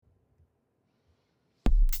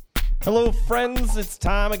Hello, friends. It's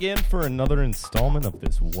time again for another installment of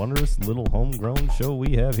this wondrous little homegrown show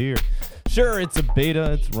we have here. Sure, it's a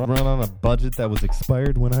beta. It's run on a budget that was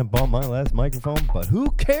expired when I bought my last microphone, but who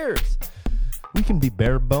cares? We can be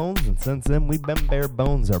bare bones, and since then we've been bare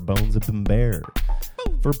bones. Our bones have been bare.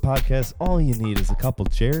 For podcasts, all you need is a couple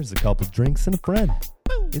chairs, a couple drinks, and a friend.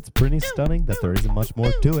 It's pretty stunning that there isn't much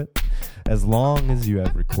more to it, as long as you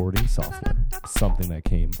have recording software, something that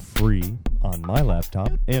came free on my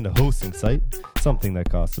laptop, and a hosting site, something that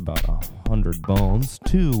costs about 100 bones,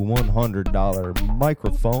 two $100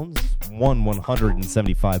 microphones, one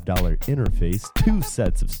 $175 interface, two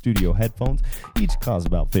sets of studio headphones, each cost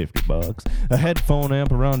about $50, a headphone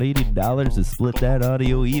amp around $80 to split that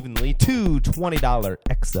audio evenly, two $20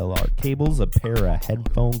 XLR cables, a pair of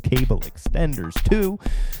headphone cable extenders, too.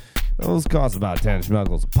 Those cost about 10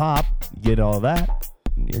 schmuckles a pop. You get all that,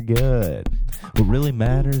 you're good. What really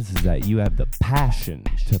matters is that you have the passion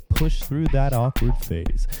to push through that awkward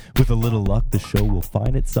phase. With a little luck, the show will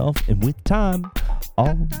find itself, and with time,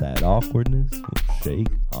 all that awkwardness will shake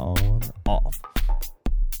on off.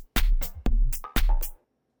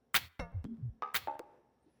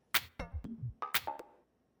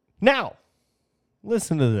 Now,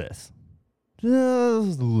 listen to this.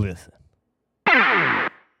 Just listen.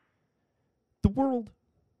 The world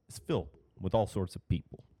is filled with all sorts of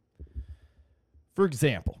people. For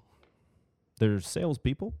example, there's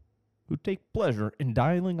salespeople who take pleasure in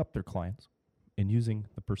dialing up their clients and using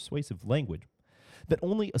the persuasive language that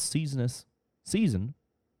only a seasoned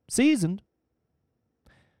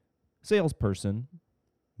salesperson,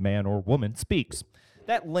 man or woman, speaks.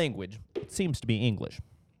 That language seems to be English,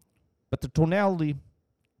 but the tone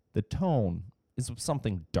is of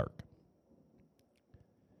something dark.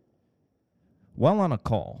 While on a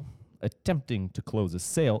call, attempting to close a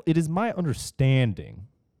sale, it is my understanding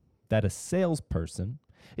that a salesperson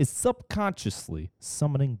is subconsciously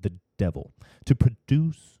summoning the devil to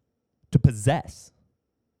possess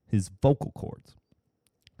his vocal cords.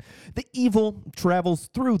 The evil travels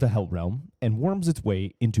through the hell realm and worms its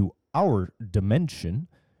way into our dimension,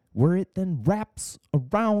 where it then wraps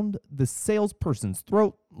around the salesperson's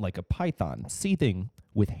throat like a python seething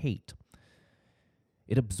with hate.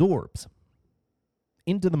 It absorbs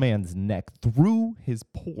into the man's neck through his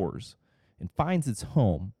pores and finds its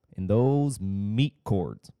home in those meat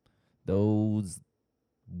cords, those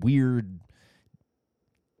weird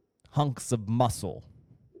hunks of muscle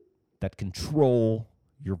that control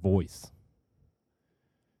your voice.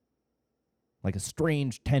 Like a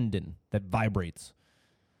strange tendon that vibrates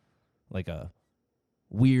like a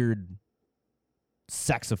weird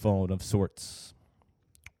saxophone of sorts.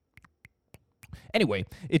 Anyway,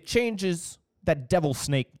 it changes. That devil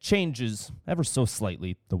snake changes ever so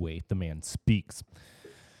slightly the way the man speaks.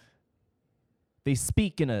 They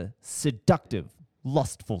speak in a seductive,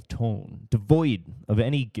 lustful tone, devoid of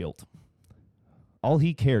any guilt. All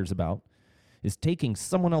he cares about is taking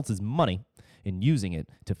someone else's money and using it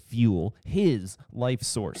to fuel his life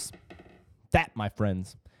source. That, my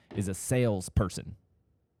friends, is a salesperson.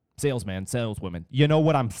 Salesman, saleswoman. You know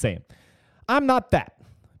what I'm saying. I'm not that,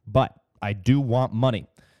 but I do want money.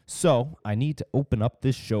 So I need to open up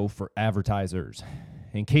this show for advertisers.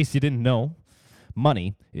 In case you didn't know,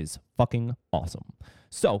 money is fucking awesome.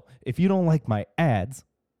 So if you don't like my ads,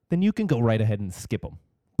 then you can go right ahead and skip them.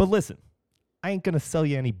 But listen, I ain't going to sell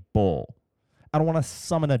you any bull. I don't want to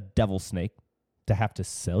summon a devil snake to have to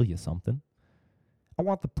sell you something. I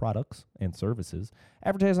want the products and services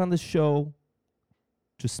advertised on this show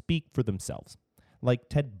to speak for themselves, like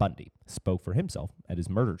Ted Bundy spoke for himself at his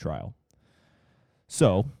murder trial.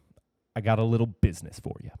 So, I got a little business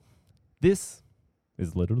for you. This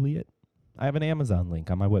is literally it. I have an Amazon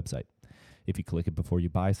link on my website. If you click it before you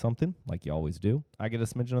buy something, like you always do, I get a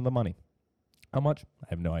smidgen of the money. How much? I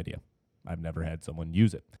have no idea. I've never had someone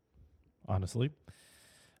use it. Honestly,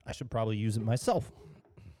 I should probably use it myself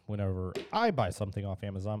whenever I buy something off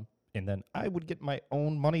Amazon, and then I would get my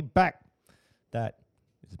own money back. That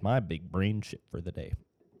is my big brain shit for the day.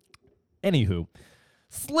 Anywho,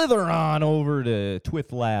 slither on over to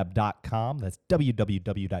twithlab.com. That's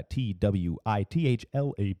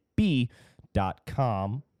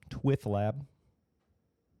www.twithlab.com. Twithlab.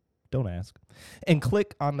 Don't ask. And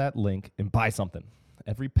click on that link and buy something.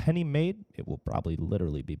 Every penny made, it will probably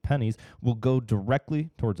literally be pennies, will go directly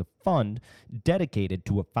towards a fund dedicated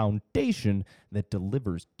to a foundation that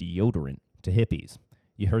delivers deodorant to hippies.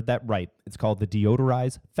 You heard that right. It's called the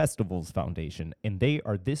Deodorize Festivals Foundation, and they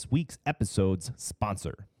are this week's episode's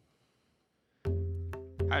sponsor.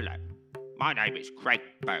 Hello, my name is Craig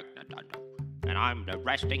Bergner, and I'm the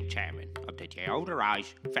resting chairman of the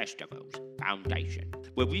Deodorize Festivals Foundation,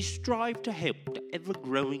 where we strive to help the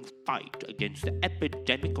ever-growing fight against the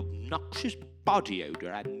epidemic of noxious body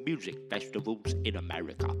odor at music festivals in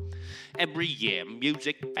America. Every year,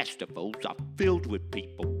 music festivals are filled with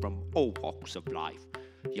people from all walks of life,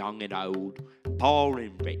 young and old, poor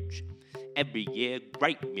and rich. Every year,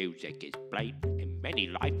 great music is played and many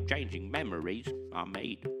life-changing memories are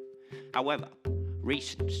made. However,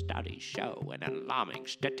 recent studies show an alarming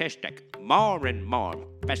statistic. More and more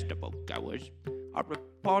festival goers are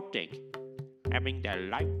reporting having their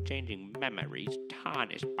life-changing memories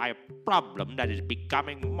tarnished by a problem that is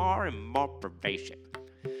becoming more and more pervasive.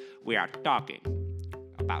 We are talking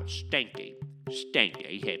about stinky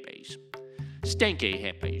hippies. Stinky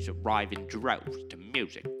hippies arrive in droves to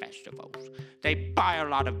music festivals. They buy a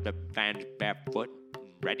lot of the bands barefoot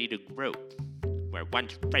and ready to groove, where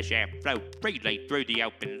once fresh air flowed freely through the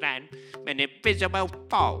open land, an invisible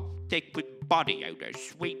fall, thick with body odor,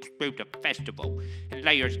 sweeps through the festival and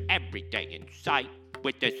layers everything in sight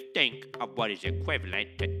with the stink of what is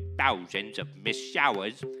equivalent to thousands of missed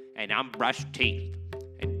showers and unbrushed teeth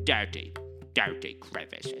and dirty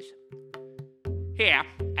crevices. Here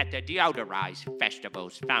at the Deodorize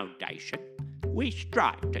Festivals Foundation, we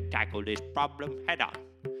strive to tackle this problem head-on.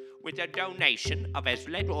 With a donation of as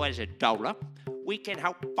little as $1, we can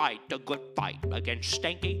help fight the good fight against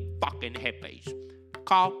stinky fucking hippies.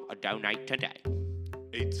 Call or donate today.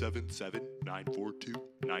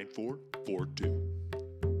 877-942-9442.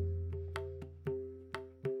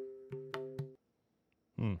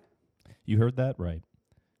 You heard that right.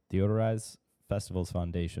 Deodorize Festivals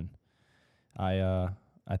Foundation. I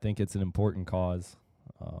think it's an important cause.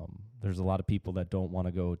 There's a lot of people that don't want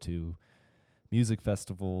to go to music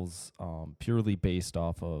festivals purely based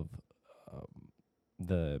off of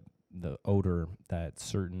the odor that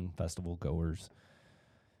certain festival goers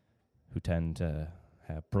who tend to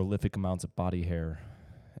have prolific amounts of body hair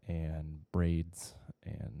and braids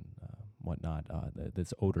and whatnot,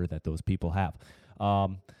 this odor that those people have.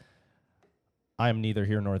 I am neither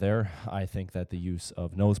here nor there. I think that the use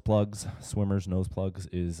of nose plugs, swimmers' nose plugs,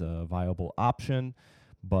 is a viable option.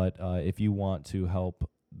 But if you want to help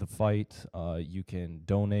the fight, you can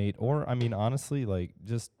donate. Or, I mean, honestly, like,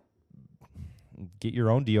 just get your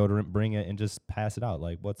own deodorant, bring it, and just pass it out.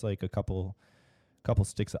 Like, what's like a couple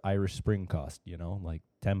sticks of Irish Spring cost, you know? Like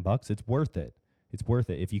 $10? It's worth it. It's worth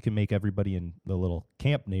it. If you can make everybody in the little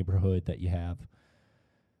camp neighborhood that you have,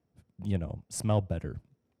 you know, smell better.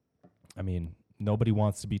 I mean, nobody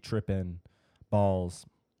wants to be tripping balls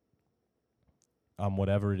on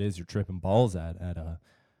whatever it is you're tripping balls at a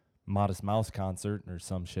Modest Mouse concert or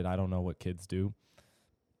some shit. I don't know what kids do.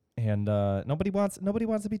 And nobody wants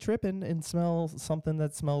to be tripping and smell something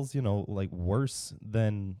that smells, you know, like worse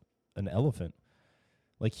than an elephant.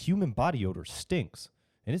 Like, human body odor stinks,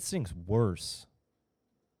 and it stinks worse,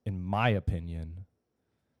 in my opinion,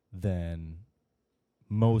 than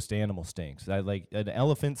most animal stinks. Like, an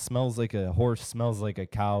elephant smells like a horse, smells like a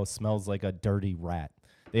cow, smells like a dirty rat.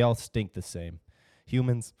 They all stink the same.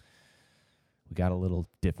 Humans, we got a little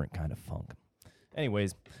different kind of funk.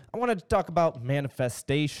 Anyways, I wanted to talk about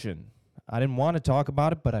manifestation. I didn't want to talk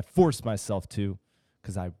about it, but I forced myself to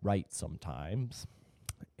because I write sometimes.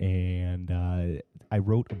 And I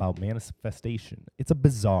wrote about manifestation. It's a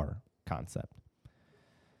bizarre concept.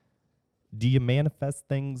 Do you manifest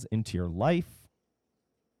things into your life?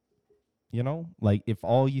 You know, like if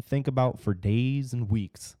all you think about for days and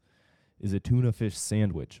weeks is a tuna fish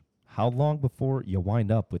sandwich, how long before you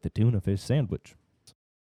wind up with a tuna fish sandwich?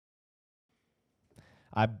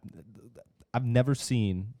 I've never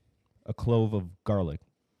seen a clove of garlic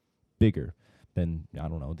bigger than, I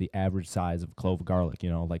don't know, the average size of a clove of garlic, you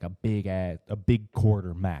know, like a big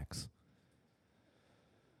quarter max.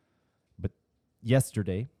 But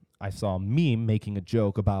yesterday, I saw a meme making a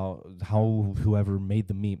joke about how whoever made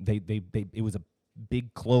the meme, it was a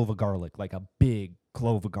big clove of garlic, like a big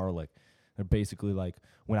clove of garlic. They're basically like,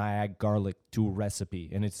 when I add garlic to a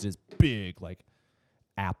recipe, and it's this big, like,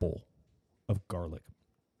 apple of garlic.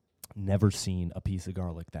 Never seen a piece of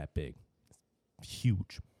garlic that big.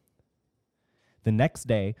 Huge. The next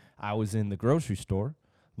day, I was in the grocery store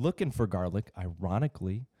looking for garlic,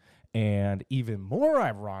 ironically, and even more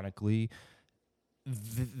ironically,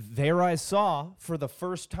 there I saw for the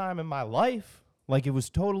first time in my life, like it was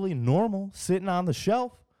totally normal, sitting on the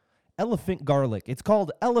shelf, elephant garlic. It's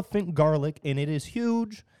called elephant garlic, and it is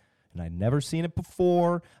huge, and I'd never seen it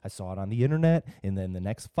before. I saw it on the internet, and then the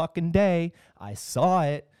next fucking day, I saw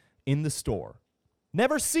it in the store.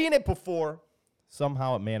 Never seen it before.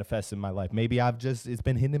 Somehow it manifests in my life. Maybe it's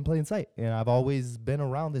been hidden in plain sight, and I've always been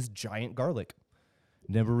around this giant garlic.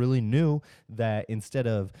 Never really knew that instead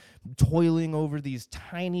of toiling over these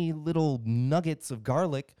tiny little nuggets of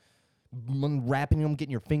garlic, unwrapping them,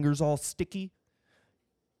 getting your fingers all sticky,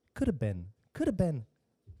 could have been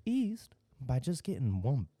eased by just getting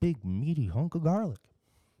one big meaty hunk of garlic.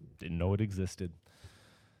 Didn't know it existed.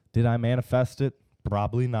 Did I manifest it?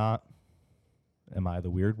 Probably not. Am I the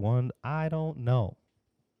weird one? I don't know.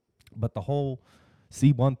 But the whole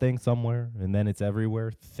see one thing somewhere and then it's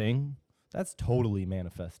everywhere thing, that's totally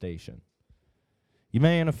manifestation. You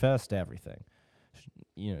manifest everything.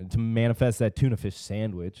 To manifest that tuna fish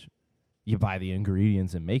sandwich, you buy the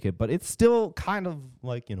ingredients and make it, but it's still kind of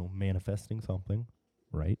like, manifesting something,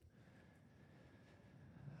 right?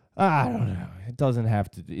 I don't know. It doesn't have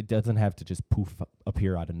to just poof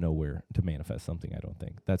appear out of nowhere to manifest something, I don't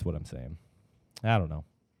think. That's what I'm saying. I don't know.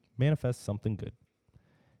 Manifest something good.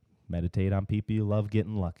 Meditate on people you love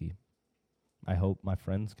getting lucky. I hope my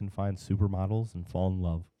friends can find supermodels and fall in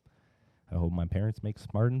love. I hope my parents make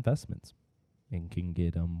smart investments and can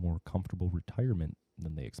get a more comfortable retirement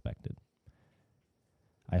than they expected.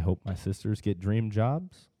 I hope my sisters get dream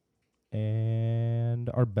jobs and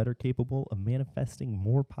are better capable of manifesting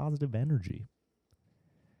more positive energy.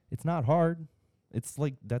 It's not hard. It's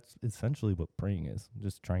like that's essentially what praying is,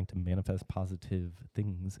 just trying to manifest positive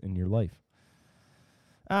things in your life.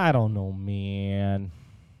 I don't know, man.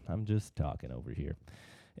 I'm just talking over here.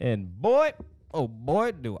 And boy, oh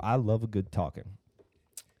boy, do I love a good talking.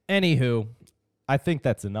 Anywho, I think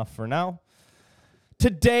that's enough for now.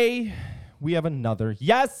 Today, we have another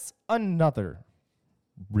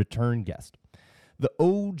return guest. The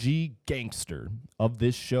OG gangster of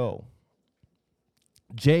this show.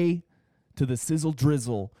 Jay to the sizzle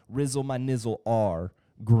drizzle, rizzle my nizzle R,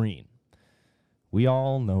 Green. We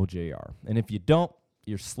all know JR. And if you don't,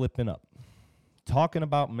 you're slipping up. Talking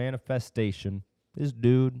about manifestation, this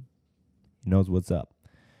dude knows what's up.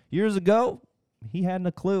 Years ago, he hadn't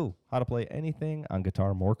a clue how to play anything on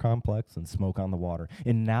guitar more complex than Smoke on the Water.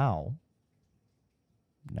 And now,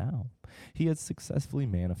 he has successfully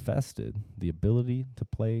manifested the ability to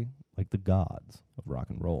play like the gods of rock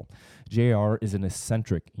and roll. JR is an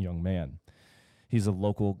eccentric young man. He's a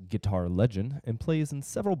local guitar legend and plays in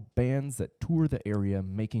several bands that tour the area,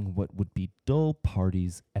 making what would be dull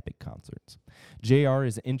parties epic concerts. JR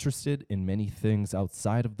is interested in many things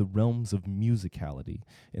outside of the realms of musicality,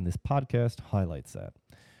 and this podcast highlights that.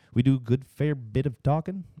 We do a good fair bit of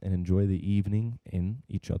talking and enjoy the evening in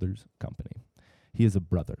each other's company. He is a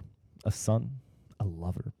brother, a son, a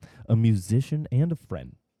lover, a musician, and a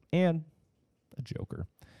friend, and a joker.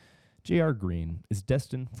 JR Green is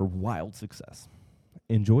destined for wild success.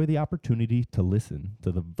 Enjoy the opportunity to listen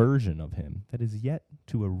to the version of him that is yet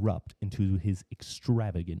to erupt into his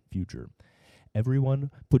extravagant future.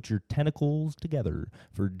 Everyone put your tentacles together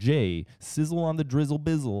for J. Sizzle on the Drizzle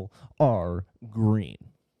Bizzle R. Green.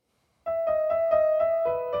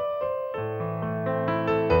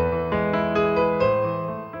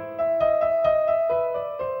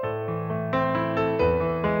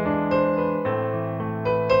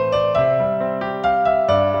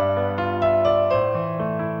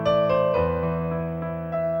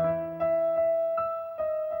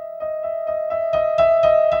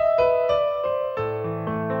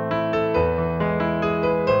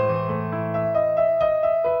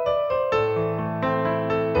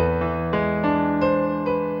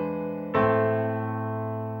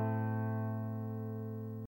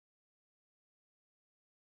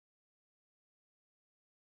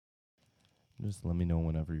 Just let me know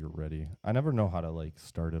whenever you're ready. I never know how to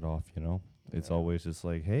start it off, It's always just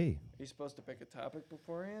like, hey. Are you supposed to pick a topic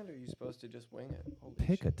beforehand, or are you supposed to just wing it? Holy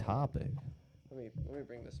Pick a shit. topic. Let me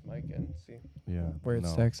bring this mic in. See Yeah. where it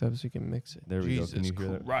stacks up so you can mix it. There we go. Can you hear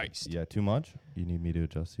that? Christ. Yeah, too much? You need me to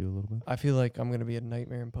adjust you a little bit? I feel like I'm gonna be a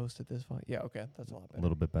nightmare in post at this point. Yeah. Okay. That's a lot A better.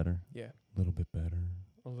 little bit better? Yeah. A little bit better.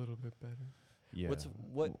 A little bit better. Yeah.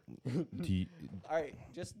 What? Do you, All right.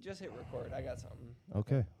 Just hit record. I got something.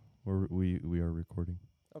 okay. We are recording.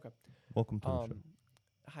 Okay. Welcome to the show.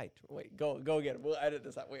 Hi. Wait. Go again. We'll edit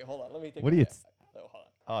this out. Wait. Hold on. Let me take. What do you? Oh, hold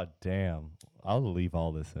on. Oh, damn. I'll leave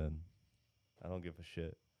all this in. I don't give a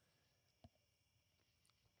shit.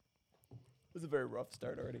 It was a very rough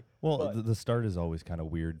start already. Well, the start is always kind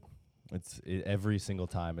of weird. Every single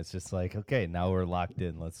time. It's just like, okay, now we're locked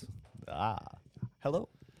in. Hello.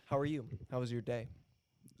 How are you? How was your day?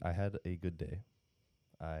 I had a good day.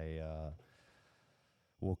 I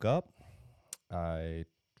woke up. I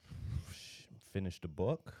finished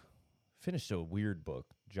a weird book.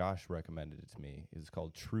 Josh recommended it to me. It's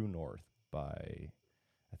called True North by,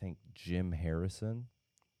 I think, Jim Harrison.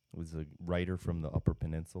 It was a writer from the Upper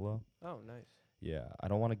Peninsula. Oh, nice. Yeah, I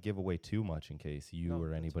don't want to give away too much in case you No, or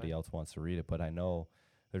that's anybody fine. else wants to read it, but I know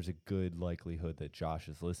there's a good likelihood that Josh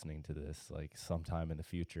is listening to this like sometime in the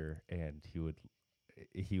future, and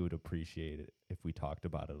he would appreciate it if we talked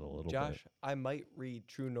about it a little Josh, I might read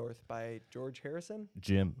True North by George Harrison. bit.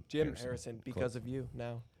 Jim Harrison, Close. because of you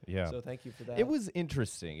now. Yeah. So thank you for that. It was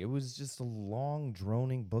interesting. It was just a long,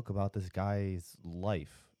 droning book about this guy's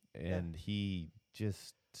life, and he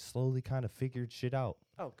just slowly kind of figured shit out.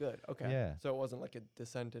 Oh, good. Okay. Yeah. So it wasn't like a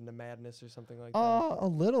descent into madness or something like that. A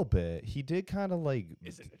little bit. He did kind of like.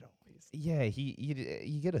 Isn't it always? Yeah,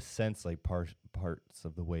 you get a sense like parts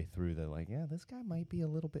of the way through that like, yeah, this guy might be a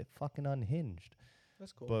little bit fucking unhinged.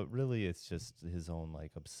 That's cool. But really it's just his own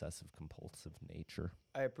like obsessive compulsive nature.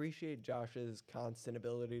 I appreciate Josh's constant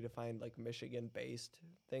ability to find like Michigan-based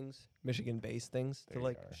things to There you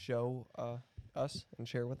like are. show us and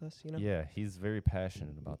share with us, you know? Yeah, he's very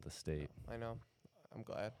passionate about the state. I know. I'm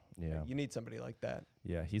glad. Yeah. You need somebody like that.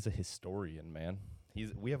 Yeah, he's a historian, man.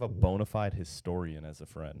 We have a bona fide historian as a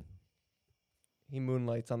friend. He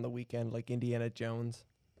moonlights on the weekend like Indiana Jones.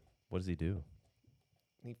 What does he do?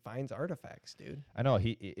 He finds artifacts, dude. I know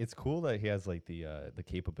it's cool that he has like the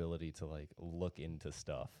capability to like look into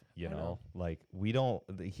stuff, you I know? know. Like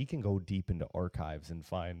he can go deep into archives and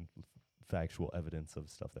find factual evidence of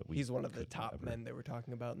stuff that we He's one of the could top never. men they were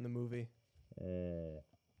talking about in the movie.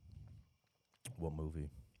 What movie?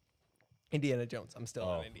 Indiana Jones. I'm still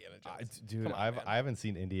on Indiana Jones. Dude, Come on, man. I haven't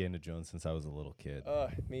seen Indiana Jones since I was a little kid.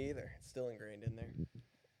 Me either. It's still ingrained in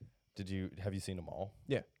there. Have you seen them all?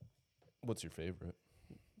 Yeah. What's your favorite?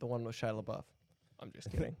 The one with Shia LaBeouf. I'm just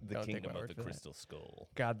kidding. The Don't take Kingdom my of word the for that. Crystal Skull.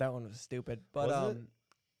 God, that one was stupid. But Was it?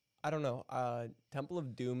 I don't know. Temple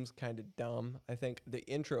of Doom's kind of dumb. I think the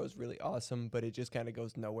intro is really awesome, but it just kind of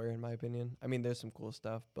goes nowhere in my opinion. I mean, there's some cool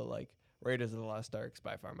stuff, but like Raiders of the Lost Ark's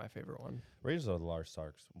by far my favorite one. Raiders of the Lost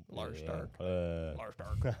Arks. Lost Ark. Lost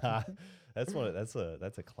Ark. That's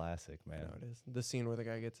a classic, I man. know it is. The scene where the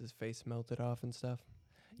guy gets his face melted off and stuff.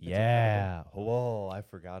 Yeah. Whoa, I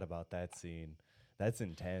forgot about that scene. That's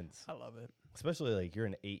intense. I love it. Especially like you're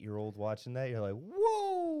an 8-year-old watching that. You're like,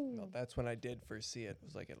 whoa. No, that's when I did first see it. It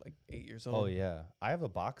was like at like 8 years Oh old. yeah, I have a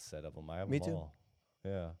box set of them. I have Me them too. all.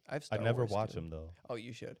 Yeah, I've I never watched them though. Oh,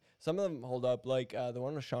 you should. Some of them hold up. Like the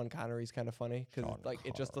one with Sean Connery's kind of funny because Sean like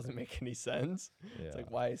it just doesn't Connery. make any sense. Yeah. It's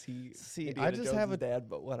like why is he? See, Indiana I just Jones's have a dad,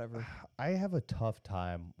 but whatever. I have a tough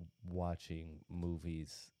time watching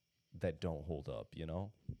movies that don't hold up. You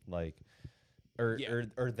know, like. Or, Yeah,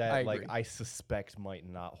 or I that like agree. I suspect might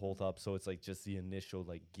not hold up, so it's like just the initial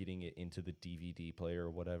like getting it into the DVD player or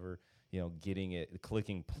whatever, you know, getting it,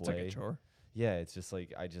 clicking It's like play. a chore. Yeah, it's just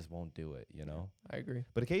like I just won't do it, you know. I agree.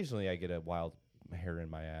 But occasionally I get a wild hair in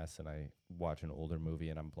my ass and I watch an older movie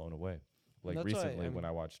and I'm blown away. Like That's why recently I'm- when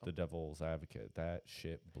I watched The Devil's Advocate, that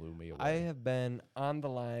shit blew me away. I have been on the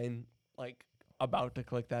line, like about to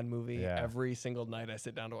click that movie Yeah. every single night I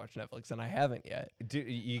sit down to watch Netflix, and I haven't yet.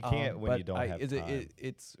 You can't when but you don't have is time.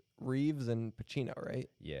 it's Reeves and Pacino, right?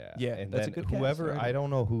 Yeah, Yeah, and that's a then good cast, whoever right? I don't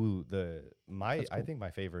know who I cool. think my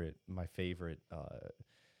favorite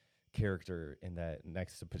character in that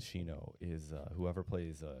next to Pacino is whoever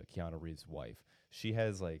plays Keanu Reeves' wife. She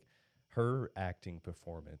has like her acting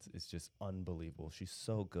performance is just unbelievable. She's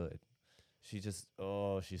so good. She's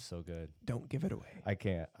so good. Don't give it away. I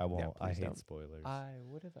can't. I won't. I please hate don't. spoilers.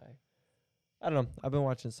 What have I don't know. I've been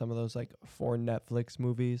watching some of those like foreign Netflix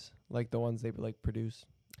movies, like the ones they like produce,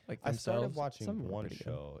 like I themselves. started watching Some of 'em are one pretty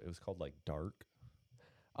good. show. It was called like Dark.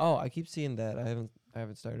 Oh, I keep seeing that. I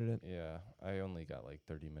haven't started it. Yeah, I only got like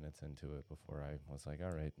 30 minutes into it before I was like,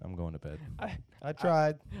 all right, I'm going to bed. I I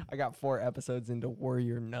tried. I got 4 episodes into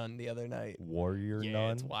Warrior Nun the other night. Warrior Yeah,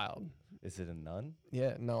 Nun. it's wild. Is it a nun?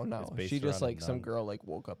 Yeah, no. based She just around a like some nun. girl like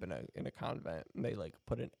woke up in a convent and they like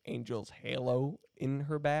put an angel's halo in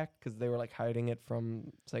her back because they were like hiding it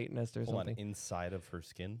from Satanists or Hold on, something. inside of her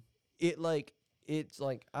skin. It's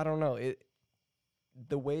like I don't know it.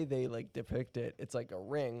 The way they like depict it, it's like a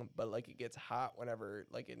ring, but like it gets hot whenever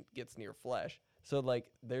like it gets near flesh. So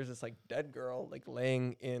like there's this like dead girl like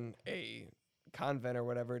laying in a convent or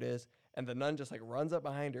whatever it is, and the nun just like runs up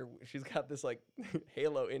behind her. She's got this like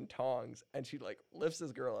halo in tongs, and she like lifts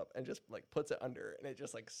this girl up and just like puts it under her, and it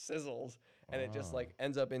just like sizzles, and it just like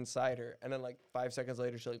ends up inside her. And then like 5 seconds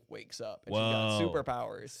later, she like wakes up and she's got Whoa.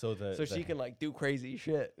 superpowers, so she can like do crazy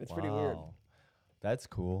shit. It's pretty weird. Wow. That's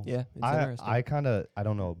cool. Yeah, it's interesting. I kind of I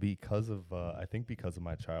don't know because of I think because of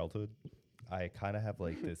my childhood, I kind of have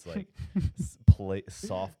like this like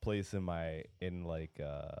soft place in my like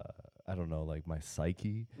I don't know like my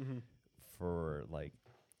psyche for like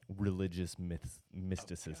religious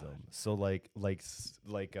mysticism. So the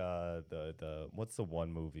what's the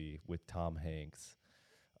one movie with Tom Hanks?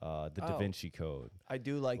 The Da Oh. Vinci Code. I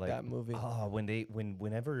do like that movie. Oh,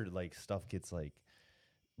 whenever like stuff gets like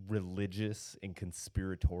religious and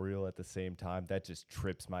conspiratorial at the same time, that just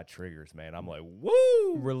trips my triggers, man. I'm like,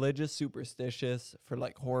 woo! Religious, superstitious for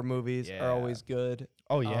like horror movies Yeah. are always good.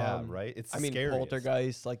 Oh yeah, right. It's I mean, scariest.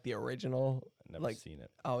 Poltergeist, like the original. Never like, seen it.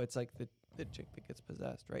 Oh, it's like the chick that gets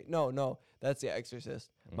possessed, right? No, that's The Exorcist.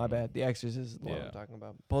 My bad. The Exorcist is the one Yeah. I'm talking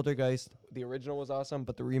about. Poltergeist, the original was awesome,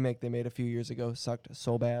 but the remake they made a few years ago sucked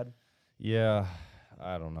so bad. Yeah,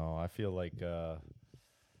 I don't know. I feel like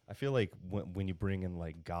when you bring in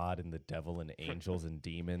like God and the devil and angels and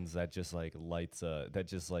demons, that just like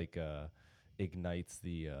ignites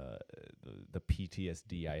the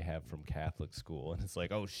PTSD I have from Catholic school, and it's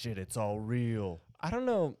like, oh shit, it's all real. I don't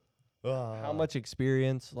know how much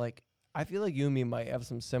experience, like, I feel like you and me might have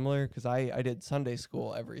some similar, because I did Sunday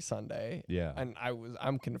school every Sunday. Yeah. And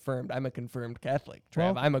I'm confirmed. I'm a confirmed Catholic.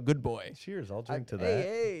 Trav, Well, I'm a good boy. Cheers, I'll drink to that.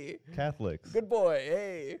 Hey, Catholics. good boy.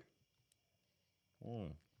 Hey.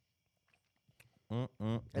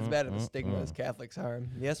 As bad of a stigma as Catholics are.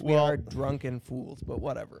 Yes, we Well- are drunken fools, but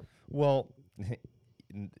whatever. Well,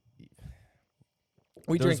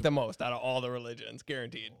 We There's- drink the most out of all the religions,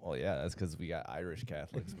 guaranteed. well, yeah, that's because we got Irish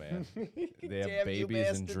Catholics, man. They have Damn you babies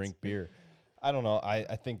and bastards. drink beer. I don't know.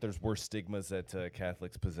 I think there's worse stigmas that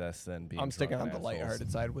Catholics possess than being. I'm sticking on drunken the assholes.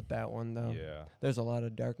 lighthearted side with that one, though. Yeah. There's a lot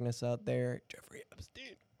of darkness out there. Jeffrey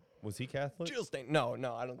Epstein. Was he Catholic? Jill Stein. No,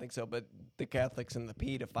 I don't think so. But the Catholics and the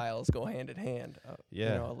pedophiles go hand in hand.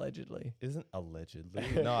 Yeah. You know, allegedly. Isn't allegedly?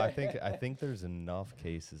 No, I think there's enough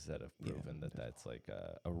cases that have proven that that's like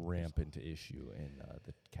a rampant issue in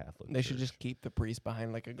the Catholic. They should Church. just keep the priest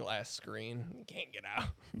behind like a glass screen. You can't get out.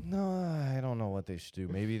 No, I don't know what they should do.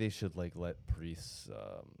 Maybe they should like let priests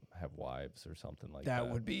have wives or something like that.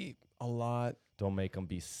 That would be a lot. Don't make them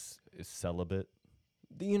be celibate.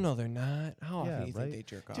 You know they're not. How often Yeah, do you right? think they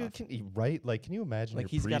jerk off? Dude, right? Like, can you imagine Like, your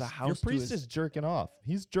he's got priest? a house Your to priest his- is jerking off.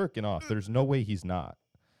 He's jerking off. There's no way he's not.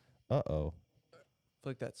 Uh-oh.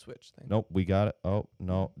 Flick that switch thing. Nope, we got it. Oh,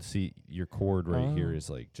 no. See, your cord right here Oh. is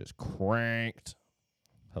like just cranked.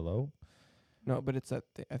 Hello? No, but it's that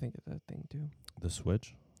thing. I think it's that thing too. The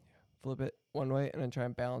switch? Flip it one way and then try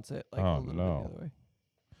and balance it like Oh, a little bit no. the other way.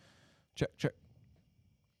 Check.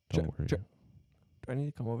 Don't Check, worry. check. Do I need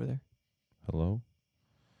to come over there? Hello?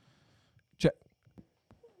 Check.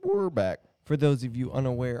 We're back. For those of you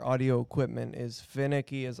unaware, audio equipment is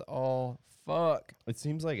finicky as all fuck. It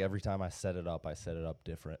seems like every time I set it up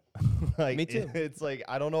different. Like, Me too. It's like,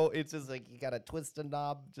 I don't know. It's just like you got to twist a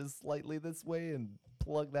knob just slightly this way and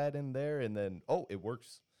plug that in there, and then, oh, it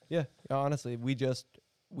works. Yeah, honestly, we just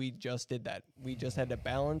did that. We just had to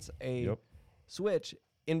balance a Yep. switch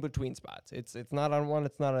in between spots. It's not on one,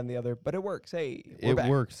 it's not on the other, but it works. Hey, It back.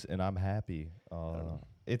 works, and I'm happy.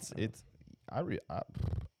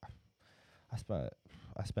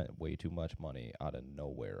 I spent way too much money out of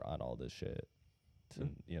nowhere on all this shit.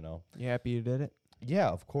 You know? You happy you did it? Yeah,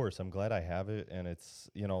 of course. I'm glad I have it, and it's,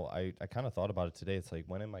 you know, I kind of thought about it today. It's like,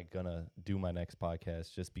 when am I gonna do my next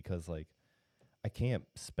podcast? Just because, like, I can't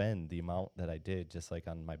spend the amount that I did just like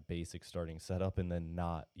on my basic starting setup and then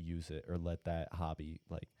not use it or let that hobby,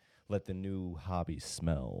 like, let the new hobby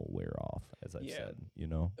smell wear off, as I said, you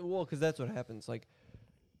know? Well, because that's what happens. Like,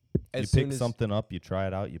 You as soon pick as something up, you try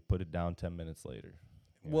it out, you put it down 10 minutes later.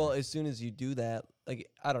 you well, know? as soon as you do that, like,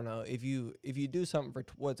 I don't know, if you do something for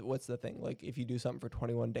what's the thing? Like, if you do something for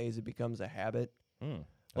 21 days, it becomes a habit. I've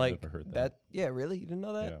Like never heard that. Yeah, really? You didn't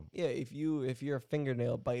know that? Yeah. Yeah. If you're a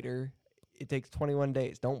fingernail biter, it takes 21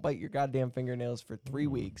 days. Don't bite your goddamn fingernails for 3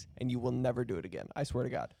 weeks, and you will never do it again. I swear to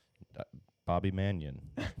God. Bobby Mannion.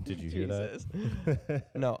 Did you hear that?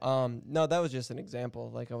 No, that was just an example.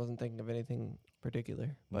 Like, I wasn't thinking of anything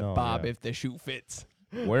particular. But No, Bob, yeah. if the shoe fits.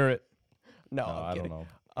 Wear it. No, No, I'm I kidding. don't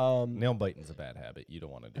know. Um, Nail biting's a bad habit. You don't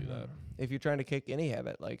want to do that. if you're trying to kick any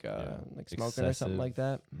habit, like smoking or something like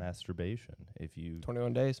that, Masturbation. If you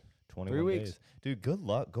 21 days. 21 3 weeks. days. Dude, good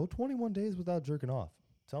luck. Go 21 days without jerking off.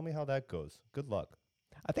 Tell me how that goes. Good luck.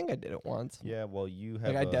 I think I did it once. Yeah, well, you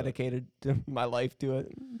have Like, I dedicated my life to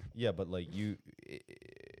it. Yeah, but like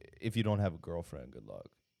if you don't have a girlfriend, good luck.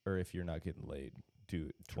 Or if you're not getting laid,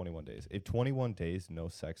 dude, 21 days. If 21 days, no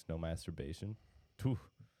sex, no masturbation,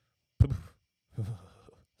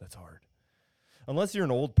 that's hard. Unless you're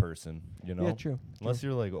an old person, you know. Yeah, true. Unless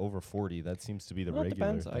you're like over 40, that seems to be the Well, it regular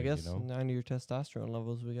depends. thing, I guess you know? on your testosterone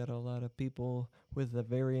levels, we got a lot of people with the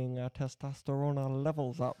varying testosterone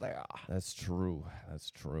levels out there. That's true. That's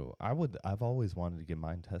true. I've always wanted to get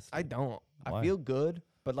mine tested. I don't. Why? I feel good,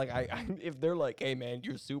 But like I if they're like, hey man,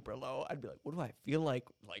 you're super low, I'd be like, what do I feel like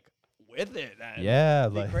with it? Yeah,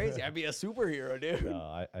 It'd be like crazy. I'd be a superhero, dude.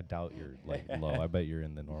 no, I doubt you're like low. I bet you're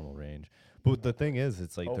in the normal range. But the thing is,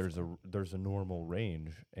 it's like Hopefully. there's a normal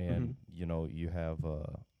range, and you know you have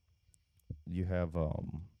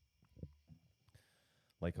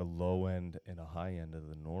like a low end and a high end of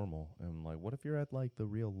the normal. And like, what if you're at like the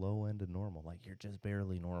real low end of normal? Like you're just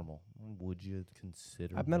barely normal. Would you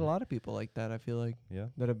consider? I've met a that? lot of people like that, I feel like, Yeah.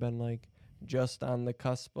 that have been like just on the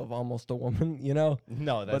cusp of almost a woman, you know?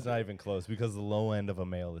 No, that's But- not even close because the low end of a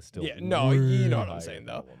male is still. Yeah, no, you know way what I'm higher saying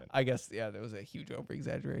than a though. woman. I guess there was a huge over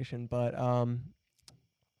exaggeration, but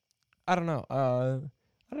I don't know. I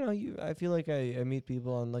don't know. I feel like I meet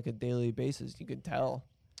people on like a daily basis. You can tell.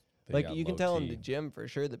 They Like got you can low tell in T. the gym for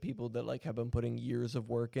sure, the people that like have been putting years of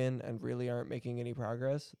work in and really aren't making any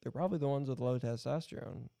progress, they're probably the ones with low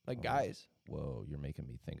testosterone. Like Oh. guys. Whoa, you're making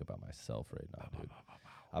me think about myself right now, dude.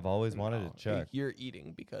 I've always wanted No, to check. You're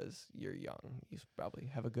eating because you're young. You probably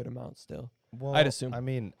have a good amount still. Well, assume. I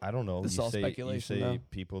mean, I don't know. This is you all say, speculation, You say though.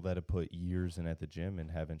 people that have put years in at the gym and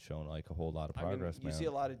haven't shown like a whole lot of progress, you man. see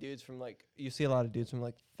a lot of dudes from like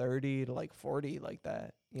 30 to like 40 like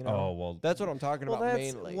that. You know. Oh well, That's what I'm talking about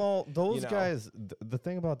mainly. Well, those know. guys. The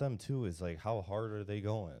thing about them too is like, how hard are they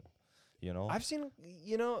going? You know. I've seen,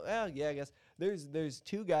 well, yeah, I guess there's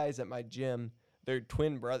two guys at my gym. They're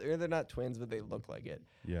twin brothers. They're not twins, but they look like it.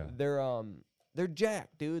 yeah. They're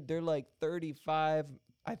jacked, dude. They're like 35,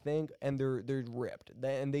 I think, and they're ripped.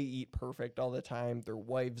 And they eat perfect all the time. Their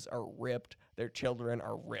wives are ripped. Their children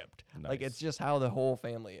are ripped. Like it's Nice. just how the whole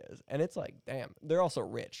family is. And it's like, damn, they're also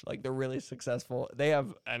rich. Like they're really successful. They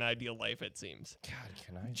have an ideal life, it seems. God,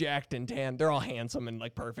 can I? Jacked and tan. They're all handsome and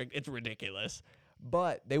like perfect. It's ridiculous.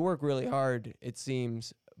 But they work really hard, it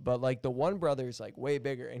seems. But like the one brother's like way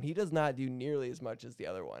bigger, and he does not do nearly as much as the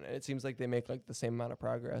other one. And it seems like they make like the same amount of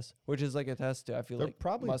progress, which is like a test to, I feel They're like,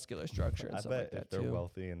 probably- muscular structure and I stuff bet like that if they're too.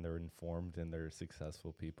 wealthy and they're informed and they're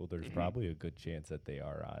successful people, there's Mm-hmm. probably a good chance that they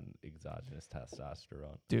are on exogenous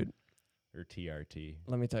testosterone Dude, or TRT.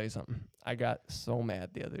 let me tell you something. I got so mad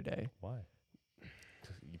the other day. Why?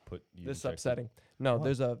 You This is injected- upsetting. No, What?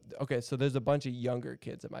 there's a bunch of younger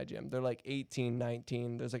kids at my gym. They're like 18,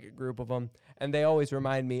 19. There's like a group of them, and they always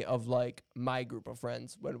remind me of like my group of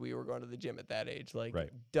friends when we were going to the gym at that age, like Right.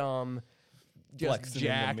 dumb, just Flexing in the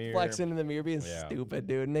jacked, mirror. flexing in the mirror, being Yeah. stupid,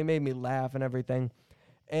 dude. And they made me laugh and everything.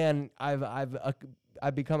 And I've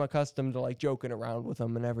become accustomed to like joking around with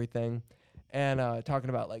them and everything, and talking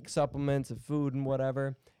about like supplements and food and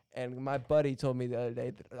whatever. And my buddy told me the other day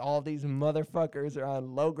that all these motherfuckers are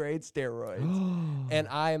on low grade steroids. And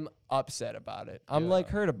I'm upset about it. I'm like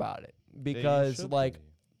Yeah. hurt about it Yeah, you because should like be.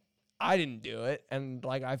 I didn't do it, and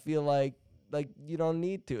like I feel like you don't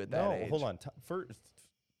need to at that No, age. hold on.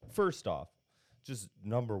 First off, just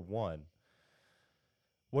number one,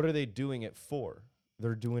 what are they doing it for?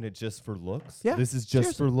 They're doing it just for looks? Yeah, This is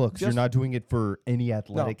just seriously, for looks. You're just- not doing it for any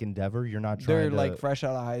athletic endeavor. You're not trying They're to like fresh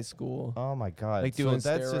out of high school, oh my god. like So doing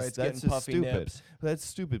that's steroids, just getting that's just puffy stupid. nips. That's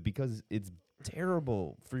stupid because it's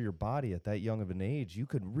terrible for your body at that young of an age. You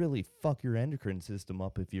could really fuck your endocrine system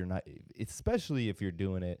up if you're not, especially if you're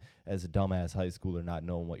doing it as a dumbass high schooler not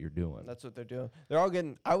knowing what you're doing. That's what they're doing. They're all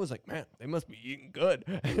getting. I was like, man, they must be eating good.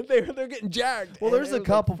 they're getting jacked. Well, And there's it a was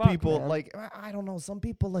couple fuck, people man. like I don't know. Some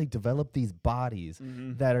people like develop these bodies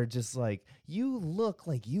Mm-hmm. that are just like you look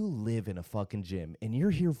like you live in a fucking gym and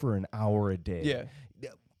you're here for an hour a day. Yeah,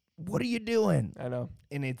 What are you doing? I know.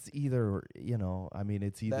 And it's either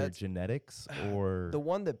it's either That's- genetics or The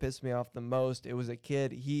one that pissed me off the most, it was a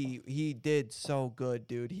kid. He did so good,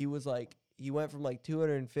 dude. He was like, he went from like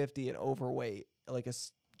 250 and overweight, like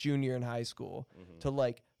junior in high school, to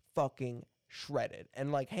like fucking shredded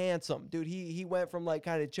and like handsome, dude. He went from like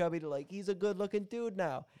kind of chubby to like he's a good looking dude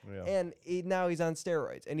now, Yeah. and now he's on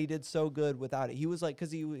steroids, and he did so good without it. He was like,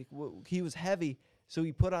 cause he was heavy. So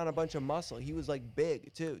he put on a bunch of muscle. He was like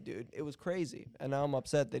big too, dude. It was crazy. And now I'm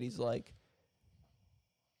upset that he's like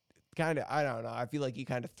kind of, I don't know. I feel like you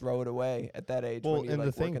kind of throw it away at that age. Well, when you're, and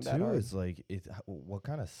like, the thing working that too hard. is like what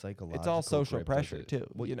kind of psychological It's all social grip does pressure it- too,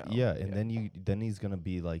 Well, you know. Yeah, and Yeah. then he's gonna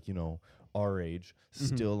be like our age,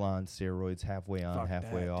 still on steroids, halfway on, Fuck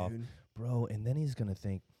halfway that, off, dude. bro. And then he's gonna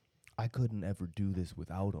think I couldn't ever do this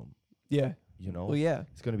without him. Yeah. You know, Well, yeah.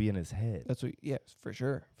 it's gonna be in his head. That's what. Yeah, for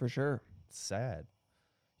sure. For sure. It's sad.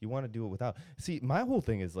 You want to do it without. See, my whole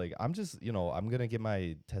thing is like, I'm just, I'm gonna get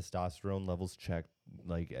my testosterone levels checked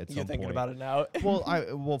like at You're some thinking point. about it now.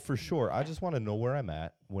 Well, for sure. I just want to know where I'm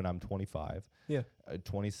at when I'm 25. Yeah.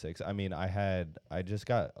 26. I mean, I just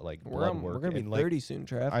got like we're blood work. gonna be and, like, 30 soon,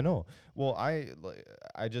 Trav. I know. Well, I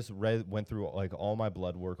just went through like all my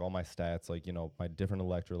blood work, all my stats, like, my different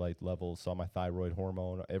electrolyte levels, saw my thyroid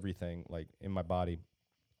hormone, everything like in my body.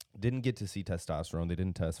 Didn't get to see testosterone. They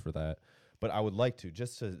didn't test for that. But I would like to,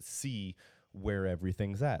 just to see where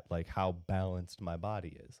everything's at, like how balanced my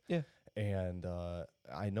body is. Yeah. And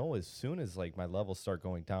I know as soon as like my levels start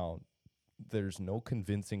going down, there's no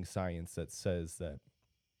convincing science that says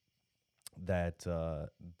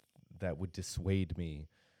that would dissuade me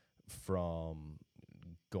from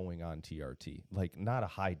going on TRT. Like not a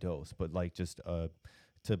high dose, but like just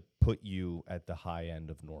to put you at the high end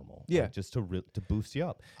of normal. Yeah. Like just to boost you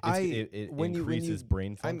up. It when you- increases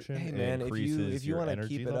brain function. Hey it man, if you increases your want to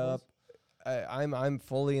energy keep it levels. up, I'm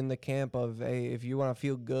fully in the camp of, hey, if you want to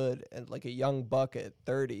feel good and like a young buck at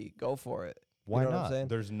 30, go for it. Why you know What I'm not? saying?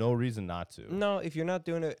 There's no reason not to. No, if you're not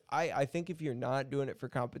doing it, I think if you're not doing it for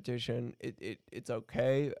competition, it's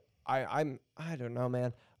okay. I don't know,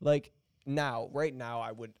 man. Like right now,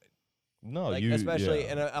 I would. No, Like, you especially,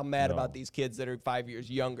 yeah. and I'm mad No. about these kids that are 5 years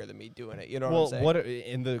younger than me doing it. You know Well, what I'm saying?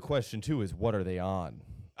 and the question too is, what are they on?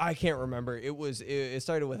 I can't remember. It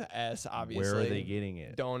started with an S, obviously. Where are they getting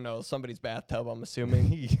it? Don't know. Somebody's bathtub, I'm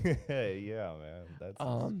assuming. yeah, man, that's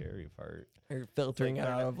the scary part. Or filtering it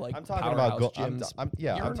out of like I'm talking about powerhouse gyms. I'm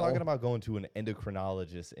urinal. talking about going to an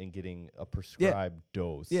endocrinologist and getting a prescribed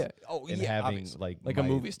dose. Yeah. Oh, and yeah. having obviously. like a my-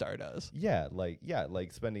 movie star does. Yeah,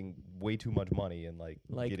 like spending way too much money and like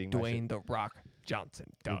getting my shit- Dwayne the Rock Johnson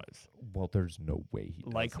does. Well, there's no way he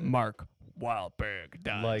does Like it. Mark Wahlberg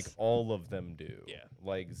does. Like all of them do. Yeah.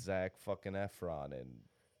 Like Zach fucking Efron and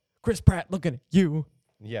Chris Pratt looking at you.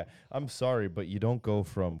 yeah. I'm sorry, but you don't go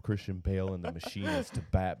from Christian Bale and the Machinist to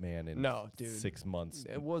Batman in No, dude. 6 months.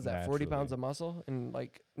 What was that? 40 pounds naturally. of muscle? And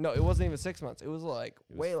like, no, it wasn't even 6 months. It was like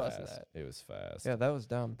It was way less than fast. that. It was fast. Yeah, that was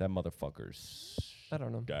dumb. That motherfucker's I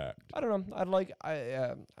don't know. stacked. I don't know. I don't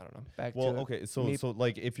know. Back Well, to it. okay, so Me- so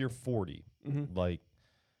like if you're 40, Mhm. like,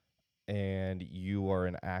 and you are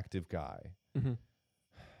an active guy, Mhm.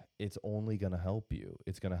 it's only gonna help you.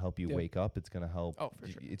 It's gonna help you Yeah. wake up. It's gonna help. Oh, for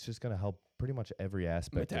sure. It's just gonna help pretty much every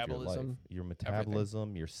aspect of your life. Metabolism, Your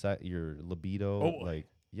metabolism, your libido. Oh, boy. Like,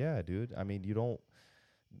 yeah, dude. I mean, you don't.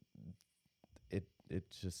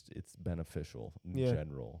 It's beneficial in Yeah.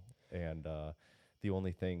 general, and the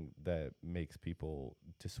only thing that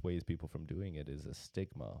dissuades people from doing it is a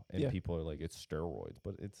stigma, and Yeah. people are like, it's steroids,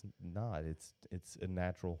 but it's not. It's a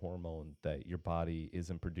natural hormone that your body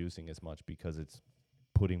isn't producing as much because it's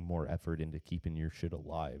putting more effort into keeping your shit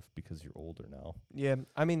alive because you're older now. Yeah,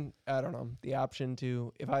 I mean, I don't know. The option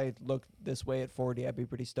to, if I looked this way at 40, I'd be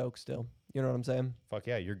pretty stoked still. You know what I'm saying? Fuck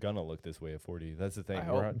yeah, you're gonna look this way at 40. That's the thing.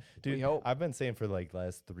 I We're hope. dude, We hope. I've been saying for like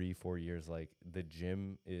last 3-4 years, like the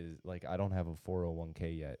gym is like, I don't have a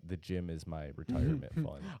 401k yet. The gym is my retirement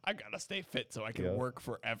fund. I gotta stay fit so I can Yeah. work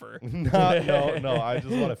forever. No, I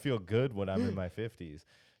just want to feel good when I'm in my 50s.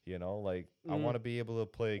 You know, like I want to be able to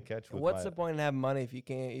play catch with What's my, the point in having money if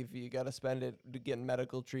you gotta spend it to get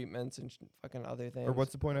medical treatments and fucking other things? or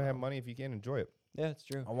what's the point of having money if you can't enjoy it? Yeah, it's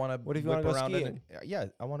true. I want to. What if you wanna go skiing? Yeah,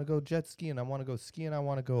 I want to go jet skiing. I want to go skiing. I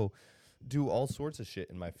want to go do all sorts of shit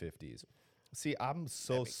in my 50s. See, I'm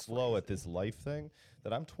so slow at this life thing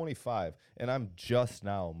that I'm 25 and I'm just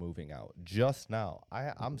now moving out. Just now.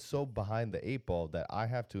 I'm so behind the 8 ball that I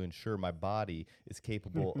have to ensure my body is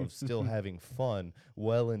capable of still having fun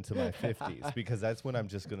well into my 50s because that's when I'm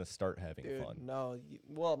just going to start having Dude, fun. no.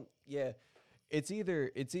 Well, yeah. It's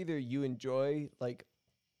either you enjoy, like,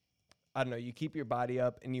 I don't know, you keep your body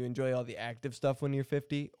up and you enjoy all the active stuff when you're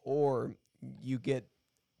 50, or you get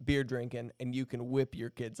beer drinking and you can whip your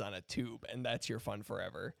kids on a tube and that's your fun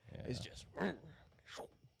forever. It's just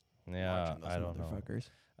Yeah, watching those I don't know. motherfuckers.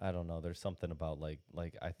 I don't know. There's something about like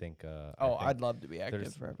I think Oh, I think I'd love to be active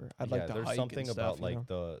there's- forever. I'd like to there's hike something and about stuff, you like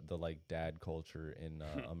know? the like dad culture in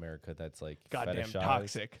America that's like Goddamn fetishized.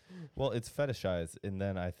 toxic. Well, it's fetishized, and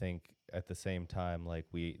then I think at the same time, like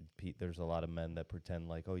there's a lot of men that pretend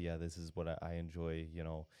like, oh yeah, this is what I enjoy. You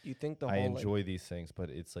know, You think the I whole enjoy these things, but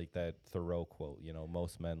it's like that Thoreau quote. You know,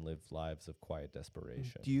 most men live lives of quiet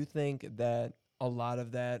desperation. do you think that a lot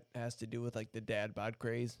of that has to do with like the dad bod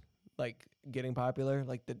craze, like getting popular,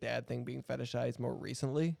 like the dad thing being fetishized more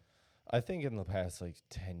recently? I think in the past like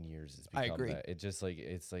 10 years it's I become agree. that. It just like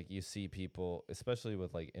it's like you see people, especially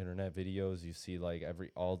with like internet videos, you see like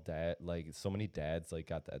all dad, like so many dads like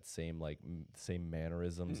got that same like same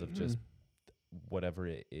mannerisms of just whatever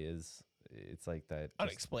it is. it's like that. just-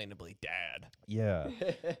 Unexplainably dad. yeah.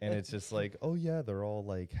 And it's just like, oh yeah, they're all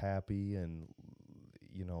like happy and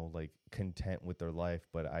like content with their life,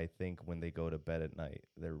 but I think when they go to bed at night,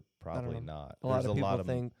 they're probably know. not. A lot There's of people m-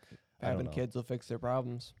 think I don't having know. kids will fix their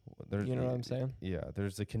problems. There's, You know what I'm saying? Yeah,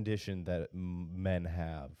 there's a condition that men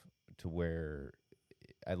have to where,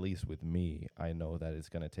 at least with me, I know that it's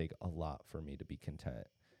going to take a lot for me to be content.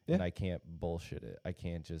 And Yeah. I can't bullshit it. I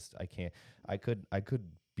could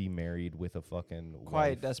be married with a fucking Quiet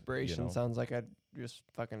wife, desperation know? sounds like I'd just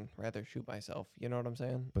fucking rather shoot myself. You know what I'm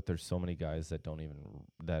saying? But there's so many guys that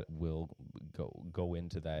will go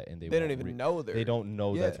into that, and They don't won't even know they don't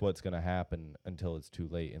know that's yeah. what's going to happen until it's too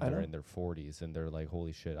late, and I they're know. in their 40s, and they're like,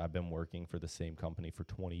 holy shit, I've been working for the same company for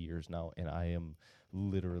 20 years now, and I am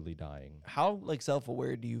literally dying. How like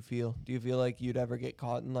self-aware do you feel? Do you feel like you'd ever get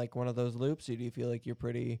caught in like one of those loops, or do you feel like you're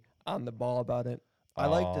pretty on the ball about it? I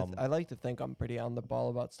like to think I'm pretty on the ball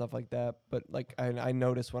about stuff like that, but like I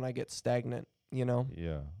notice when I get stagnant, you know.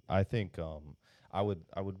 Yeah, I think I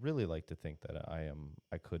would really like to think that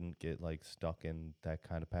I couldn't get like stuck in that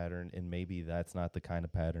kind of pattern, and maybe that's not the kind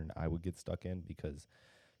of pattern I would get stuck in, because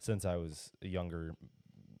since I was a younger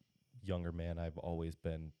man, I've always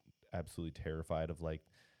been absolutely terrified of like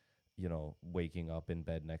waking up in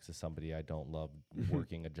bed next to somebody I don't love,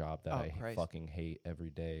 working a job that Oh, I Christ. fucking hate every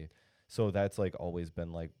day. So that's like always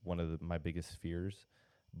been like one of my biggest fears.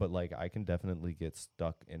 But like I can definitely get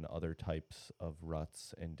stuck in other types of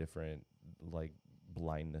ruts and different like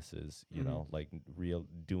blindnesses, like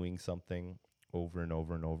doing something over and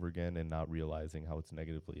over and over again and not realizing how it's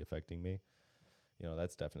negatively affecting me.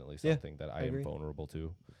 That's definitely Yeah, something that I am agree. vulnerable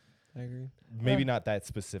to. I agree. Maybe not that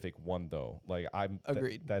specific one though. Like I'm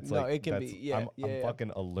Agreed. that's No, like it can that's, be. Yeah, I'm yeah.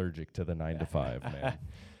 fucking allergic to the 9 to 5, man.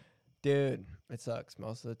 Dude, it sucks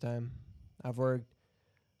most of the time. I've worked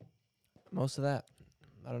most of that.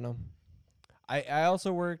 I don't know. I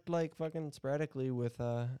also worked like fucking sporadically with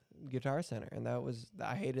Guitar Center, and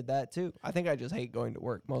I hated that too. I think I just hate going to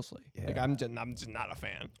work mostly. Like Yeah. I'm just not a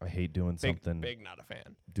fan. I hate doing something, Big not a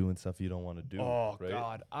fan. doing stuff you don't want to do. Oh right?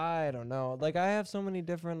 God, I don't know. Like I have so many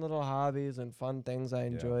different little hobbies and fun things I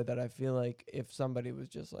enjoy that I feel like if somebody was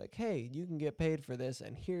just like, "Hey, you can get paid for this,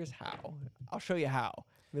 and here's how. I'll show you how."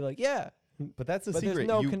 I'd be like, "Yeah." But that's the But there's secret.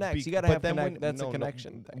 no connects. You gotta but have then connect. when- That's no, a no,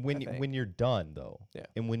 connection thing. When I think. when you're done though, Yeah.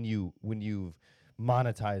 and when you've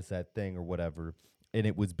monetized that thing or whatever, and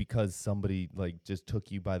it was because somebody like just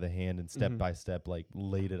took you by the hand and step Mhm. by step like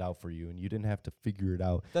laid it out for you, and you didn't have to figure it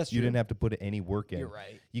out. That's You true. didn't have to put any work in. You're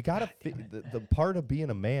right. You gotta the part of being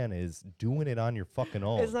a man is doing it on your fucking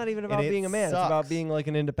own. It's not even And about it being a man. It's about sucks. being like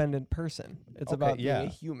an independent person. It's Okay, about being yeah. a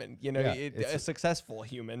human. You know, Yeah, a it's- successful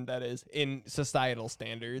human that is in societal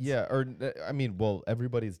standards. Yeah, or I mean, well,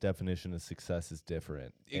 everybody's definition of success is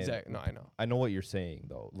different. And Exactly. No, I know. I know what you're saying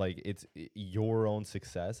though. Like it's your own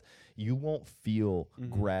success. You won't feel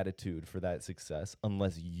Mhm. gratitude for that success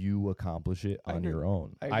unless you accomplish it I on agree. your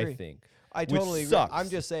own. I I agree. think. I Which totally agree. I'm sucks.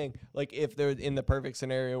 just saying, like, if they're in the perfect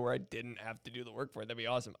scenario where I didn't have to do the work for it, that'd be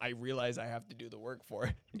awesome. I realize I have to do the work for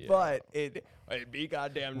it, Yeah. but it'd be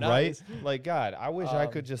goddamn nice. Right? Like God, I wish I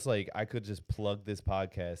could Um, just plug this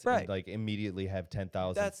podcast Right. and like immediately have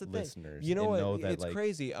 10,000 That's the thing. listeners. You know and what? know that It's like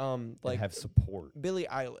crazy. and Like have support. Billie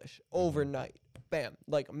Eilish overnight, bam,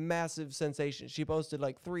 like massive sensation. She posted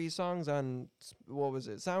like 3 songs on what was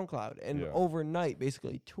it, SoundCloud, and Yeah. overnight,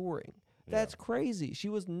 basically touring. That's crazy. She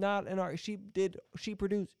was not an artist. She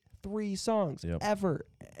produced 3 songs Yep. ever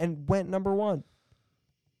and went number 1.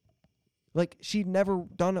 Like she'd never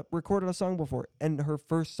recorded a song before, and her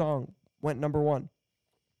first song went number 1.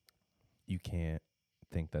 You can't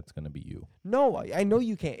think that's gonna be you. No, I know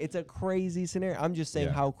you can't. It's a crazy scenario. I'm just saying,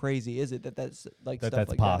 Yeah. how crazy is it that's like stuff That's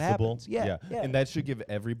like possible. that happens? Yeah, yeah. And that should give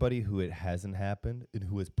everybody who it hasn't happened and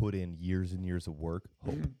who has put in years and years of work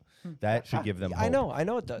hope. That should give them hope. I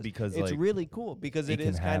know it does. Because, it's like, really cool because it it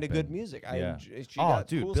is can kind of good happen. music. Yeah. She Oh, got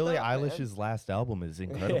dude, cool Billie stuff, man. Eilish's last album is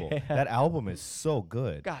incredible. Yeah. That album is so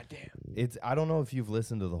good. God damn. It's I don't know if you've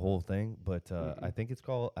listened to the whole thing, but I think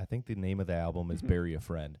the name of the album is Bury a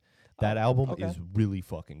Friend. That album okay. is really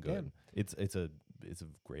fucking good. Damn. It's a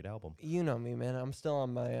great album. You know me, man. I'm still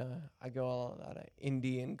on my. I go all out of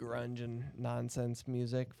indie and grunge and nonsense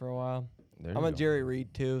music for a while. There I'm you on go. Jerry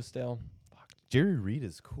Reed too. Still. Jerry Reed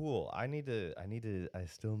is cool. I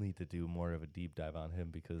still need to do more of a deep dive on him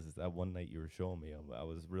because that one night you were showing me, I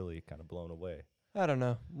was really kind of blown away. I don't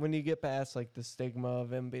know. When you get past like the stigma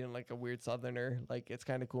of him being like a weird Southerner, like it's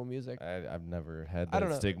kind of cool music. I've never had I don't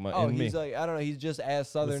that know. stigma Oh, in me. he's like I don't know. He's just as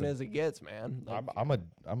Southern Listen, as it gets, man. Like,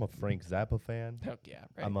 I'm a Frank Zappa fan. heck yeah,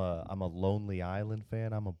 right. I'm a Lonely Island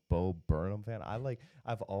fan. I'm a Bo Burnham fan.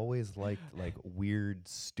 I've always liked like weird,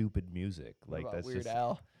 stupid music. What Like about that's Weird just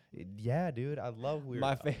Al. yeah, dude. I love Weird.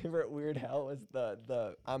 My Al. favorite Weird Al was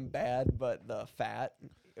the I'm bad but the fat.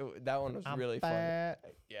 That one was really fun. fat.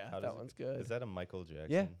 Yeah, How does that it- one's good. Is that a Michael Jackson?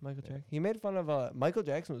 Yeah, Michael Jackson. He made fun of Michael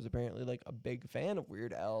Jackson was apparently like a big fan of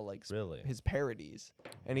Weird Al, like Really? his parodies,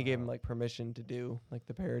 and he gave him Wow. like permission to do like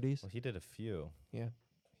the parodies. Well, he did a few.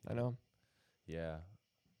 I know. Yeah.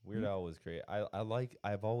 Weird Al was great.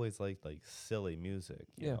 I've always liked like silly music,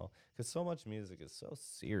 you Yeah. know, because so much music is so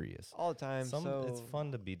serious. All the time. It's so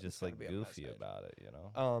fun to be just gotta like be on my goofy side. about it, you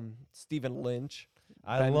know. Stephen Lynch.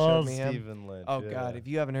 I Ben showed love me him. Stephen Lynch. Oh God, if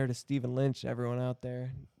you haven't heard of Stephen Lynch, everyone out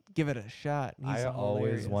there, give it a shot. He's I always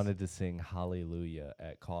hilarious. wanted to sing Hallelujah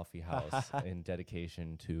at Coffee House in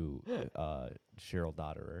dedication to Cheryl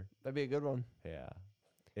Dotterer. That'd be a good one. Yeah.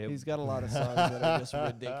 He's got a lot of songs that are just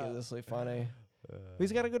ridiculously funny.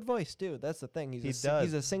 He's got a good voice too. That's the thing. He He's does.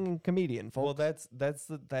 he's a singing comedian, folks. Well, that's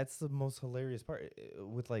the most hilarious part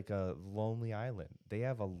with like Lonely Island. They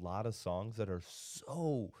have a lot of songs that are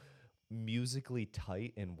so musically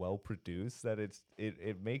tight and well produced that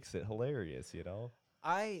it makes it hilarious, you know.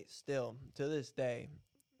 I still, to this day,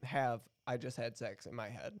 have I just had sex in my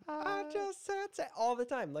head. I just had sex all the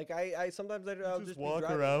time. Like I sometimes I'll just be walk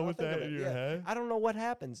driving, around I'll with think of that in it. your Yeah. head? I don't know what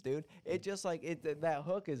happens, dude. It just like that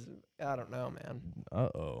hook is I don't know, man.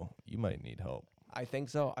 You might need help. I think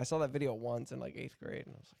so. I saw that video once in like 8th grade,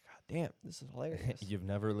 and I was like, God damn, this is hilarious. You've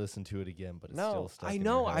never listened to it again, but it's no, still stuck I in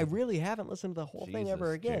know. your I head. really haven't listened to the whole thing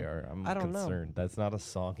ever Jesus, again. JR, I'm I don't know. concerned. That's not a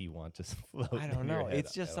song you want just floating. I don't in your know. head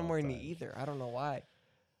It's just at somewhere all in the times. ether. I don't know why.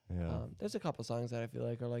 Yeah. There's a couple songs that I feel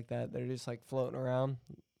like are like that. They're just like floating around.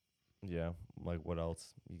 Yeah. Like what else?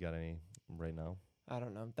 You got any right now? I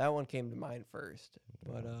don't know. That one came to mind first,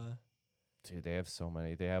 but Dude, they have so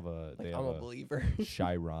many. They have a. like They I'm have a believer.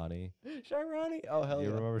 Shy Ronnie. Shy Ronnie? Oh hell You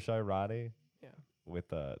yeah! remember Shy Ronnie? Yeah. With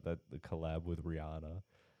the collab with Rihanna.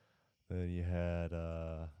 Then you had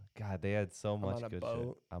God, they had so much on a good shit.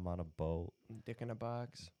 boat. I'm on a boat. Dick in a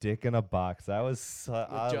box. Dick in a box. That was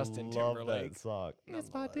I Justin love Timberlake, that song.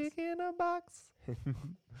 It's my nonetheless. dick in a box.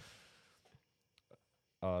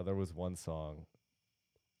 There was one song.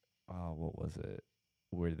 What was it?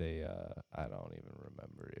 Where they I don't even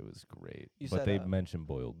remember. It was great. You but said, they mentioned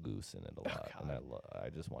boiled goose in it a oh, lot, and I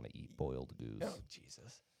just want to eat boiled goose. Oh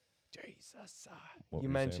Jesus, Jesus! What You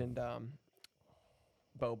were you saying? mentioned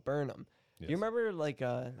Bo Burnham. Do you Yes. remember like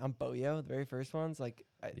on Boyo, the very first ones? Like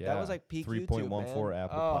that Yeah, was like peak 3.14 YouTube, man.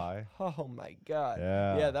 apple oh, pie. Oh my God!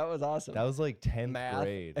 Yeah. Yeah, that was awesome. That was like 10th Math.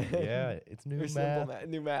 grade. Yeah, it's new Or math. simple math,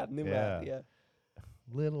 new math, new math. Yeah. Yeah.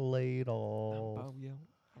 Little Oh, ladle. Boyo,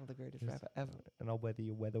 I'm the greatest Just- rapper ever. And I'll whether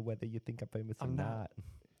you think I'm famous or I'm not. not.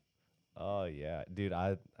 Oh yeah, dude.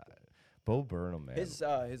 Bo Burnham, man. His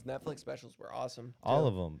Netflix specials were awesome. All too.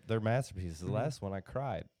 of them, they're masterpieces. The Mhm. last one, I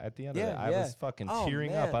cried at the end of Yeah, it. I yeah. was fucking Oh,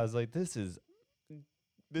 tearing up. man. I was like, "This is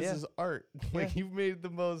Yeah. art. Like you've made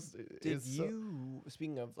the most." Did it's so- you?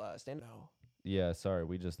 Speaking of stand, no. Yeah, sorry,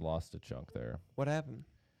 we just lost a chunk there. What happened?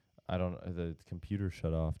 I don't. The computer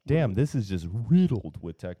shut off. Damn, this is just riddled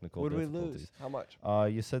with technical What did we difficulties. lose? How much?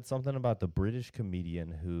 You said something about the British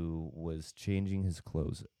comedian who was changing his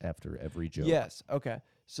clothes after every joke. Yes. Okay.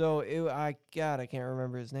 So I can't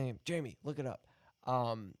remember his name. Jamie, look it up.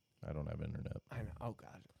 I don't have internet. I know. Oh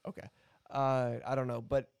God. Okay. I don't know,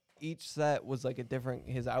 but each set was like a different.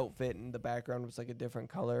 His outfit and the background was like a different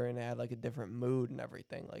color, and it had like a different mood and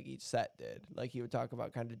everything. Like each set did. Like he would talk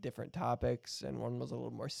about kind of different topics, and one was a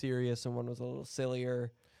little more serious, and one was a little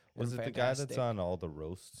sillier. Was and it the guy that's fantastic. on all the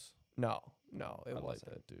roasts? No, it I like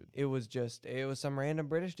wasn't. that dude. It was some random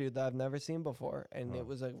British dude that I've never seen before, and Huh. it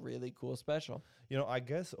was a really cool special. You know, I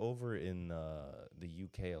guess over in the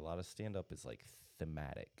UK, a lot of stand up is like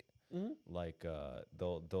thematic. Mm-hmm. Like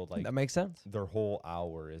they'll like That makes sense. their whole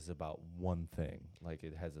hour is about one thing. Like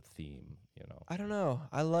it has a theme. You know. I don't know.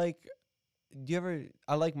 I like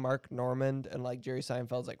Mark Normand and like Jerry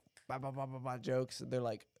Seinfeld's like bah, bah, bah, bah, bah jokes. They're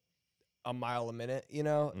like a mile a minute, you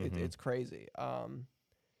know? Mhm. It's crazy.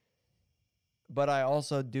 But I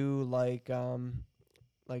also do like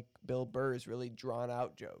Bill Burr's really drawn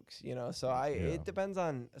out jokes, you know? So Yeah. it depends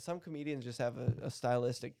on some comedians just have a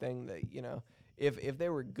stylistic thing that, you know, if they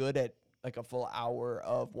were good at like a full hour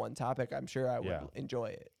of one topic, I'm sure I would Yeah. enjoy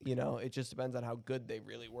it. You know, it just depends on how good they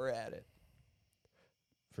really were at it.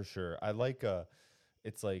 For sure. I like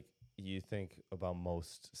it's like you think about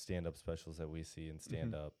most stand-up specials that we see in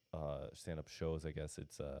stand-up stand-up shows, I guess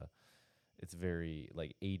it's very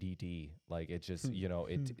like ADD. Like it just, you know,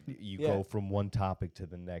 you Yeah. go from one topic to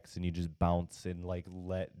the next and you just bounce and like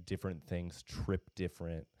let different things trip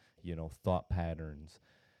different, you know, thought patterns.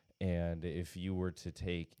 And if you were to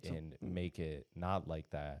take and make it not like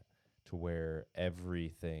that, to where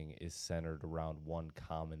everything is centered around one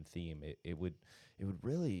common theme, it would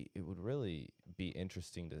really be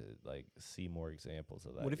interesting to like see more examples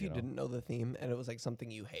of that. What if you know? didn't know the theme and it was like something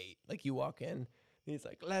you hate? Like you walk in, and he's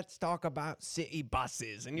like, "Let's talk about city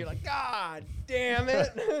buses," and you're like, "God damn it!"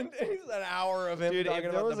 And it's an hour of him Dude, talking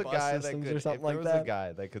if there about was the a bus guy that systems could, or something if there like was that. a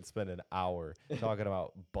guy that could spend an hour talking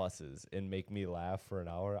about buses and make me laugh for an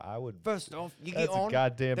hour, I would. First off, you That's get a on.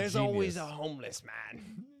 goddamn There's always a genius. homeless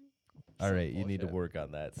man. All Some right, you need to bullshit. work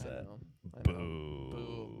on that I set. know. Boo.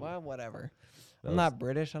 Boo. Well, whatever. That I'm was- not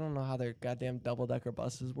British. I don't know how their goddamn double-decker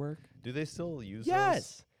buses work. Do they still use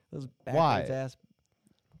Yes. Those Why? backwards ass.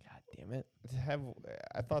 God damn it. those?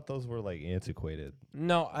 I thought those were like antiquated.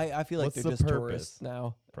 No, I feel like What's they're the just purpose? tourists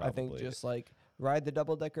now. I think Probably. just like ride the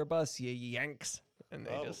double decker bus, you yanks, and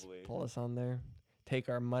they just Probably. pull us on there, take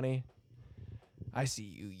our money. I see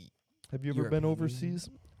you. Have you ever Europe. been overseas?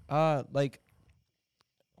 Like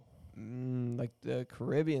the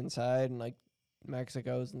Caribbean side and like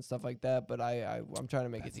Mexico's and stuff like that. But I'm trying to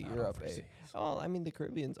make it to Europe. Oh, I mean the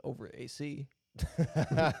Caribbean's over AC. You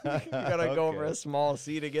gotta go over a small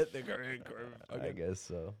sea to get the Caribbean. I guess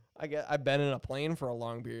so. I've been in a plane for a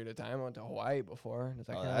long period of time. I went to Hawaii before. And it's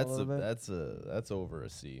like Oh, a little bit. that's over a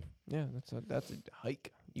sea. Yeah, that's a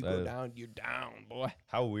hike. You That go is- down, you're down, boy.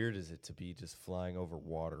 How weird is it to be just flying over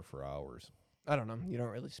water for hours? I don't know. You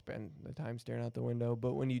don't really spend the time staring out the window,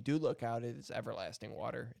 but when you do look out, it's everlasting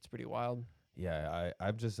water. It's pretty wild. Yeah,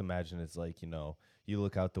 I just imagine it's like, you know, you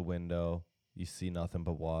look out the window, you see nothing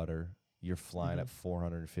but water. You're flying at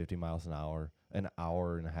 450 miles an hour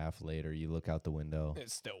and a half later, you look out the window,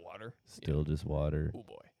 It's still water. still just water. Oh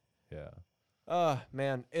boy. Yeah.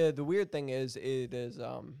 Man. The weird thing is,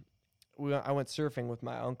 I went surfing with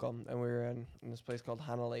my uncle, and we were in this place called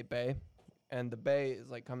Hanalei Bay, and the bay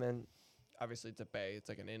is like obviously it's a bay, it's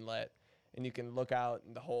like an inlet, and you can look out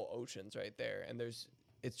and the whole ocean's right there, and it's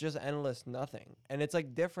just endless nothing, and it's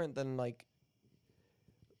like different than like,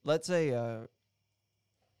 let's say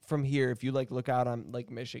from here, if you like look out on Lake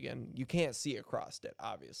Michigan, you can't see across it,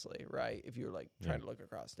 obviously, right? If you're like trying to look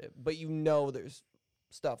across it, but you know there's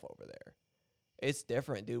stuff over there. It's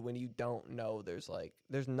different, dude, when you don't know there's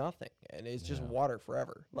nothing, and it's just water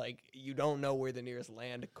forever. Like you don't know where the nearest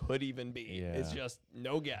land could even be. It's Yeah. just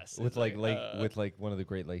no guess. With It's like with like one of the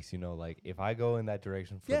Great Lakes, you know, like if I go in that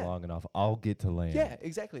direction for Yeah. long enough, I'll get to land. yeah,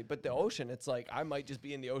 exactly. But the ocean, it's like I might just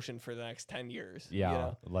be in the ocean for the next 10 years. Yeah. You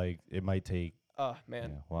know? Like it might take Oh man,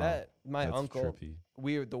 Yeah, wow. that my that's uncle.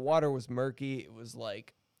 trippy. The water was murky. It was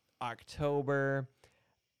like October.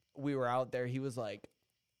 We were out there. He was like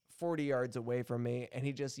 40 yards away from me, and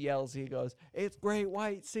he just yells. He goes, "It's great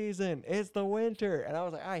white season. It's the winter." And I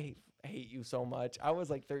was like, I hate you so much. I was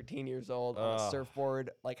like 13 years old on a Ugh. surfboard,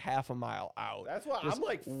 like half a mile out. That's why just I'm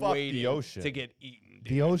like, fuck waiting the ocean. to get eaten.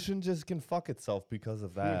 Dude. The ocean just can fuck itself because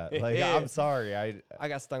of that. Like I'm sorry. I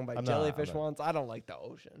got stung by I'm jellyfish not. once. I don't like the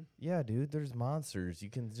ocean. Yeah, dude, there's monsters. You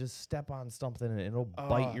can just step on something and it'll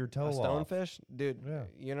bite your toe A off. stonefish, dude. Yeah.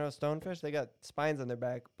 You know stonefish? They got spines on their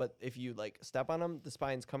back, but if you like step on them, the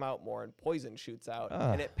spines come out more and poison shoots out,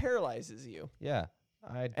 and it paralyzes you. Yeah.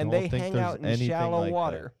 I And don't they think hang there's out in anything shallow like that.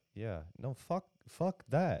 water. Yeah. No, fuck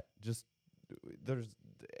that. Just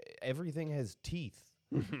everything has teeth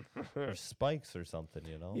or spikes or something,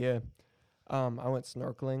 you know? Yeah. I went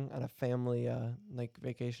snorkeling on a family like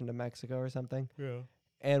vacation to Mexico or something. Yeah.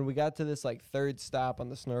 And we got to this like third stop on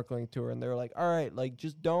the snorkeling tour, and they were like, "All right, like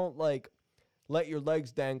just don't like let your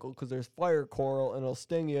legs dangle because there's fire coral and it'll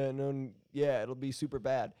sting you, and then yeah, it'll be super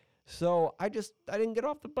bad." So I didn't get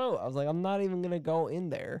off the boat. I was like, I'm not even gonna go in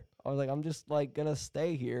there. I was like, I'm just like gonna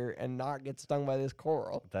stay here and not get stung by this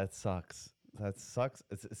coral. That sucks. That sucks.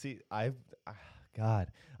 See,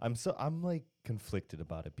 God, I'm like conflicted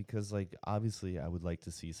about it because like obviously I would like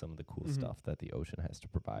to see some of the cool stuff that the ocean has to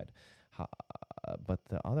provide, but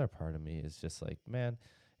the other part of me is just like, man,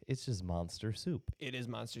 it's just monster soup. It is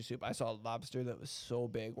monster soup. I saw a lobster that was so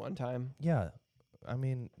big one time. Yeah, I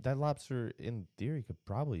mean that lobster in theory could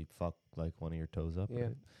probably fuck like one of your toes up. Yeah.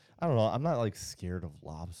 Right? I don't know. I'm not like scared of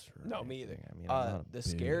lobster. or No, me either. anything. I mean, I'm not The big,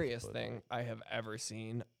 scariest but, thing like, I have ever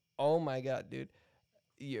seen. Oh my god, dude.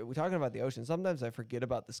 Yeah, we're talking about the ocean. Sometimes I forget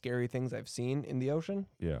about the scary things I've seen in the ocean.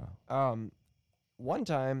 Yeah. One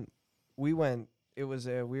time we went. It was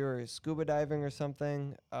we were scuba diving or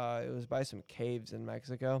something. It was by some caves in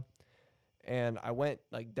Mexico, and I went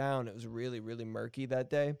like down. It was really, really murky that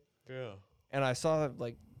day. Yeah. And I saw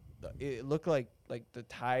like it looked like the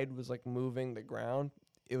tide was like moving the ground.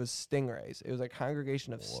 It was stingrays. It was a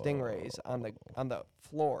congregation of stingrays on the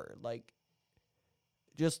floor. Like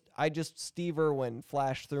Steve Irwin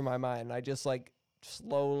flashed through my mind. I just like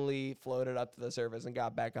slowly floated up to the surface and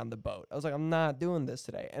got back on the boat. I was like, I'm not doing this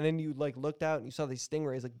today. And then you like looked out and you saw these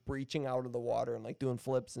stingrays like breaching out of the water and like doing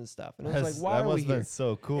flips and stuff. And it was like, why that are we must have been here?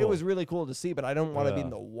 so cool. It was really cool to see, but I don't want to be Yeah. in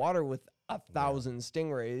the water with 1,000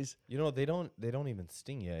 stingrays. You know, they don't even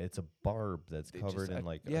sting you. It's a barb that's They just covered in act-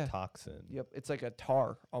 like yeah. a toxin. Yep, it's like a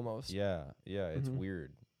tar almost. Yeah, it's Mhm.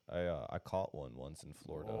 weird. I caught one once in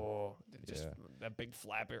Florida. Oh, just Yeah. that big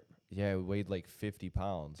flapper. Yeah, it weighed like 50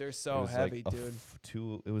 pounds. They're It so was heavy, like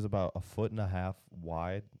dude. it was about 1.5 feet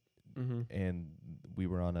wide, Mm-hmm. and we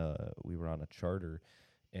were on a charter,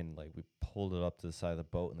 and like we pulled it up to the side of the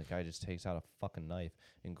boat, and the guy just takes out a fucking knife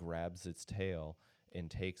and grabs its tail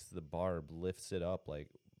and takes the barb, lifts it up like,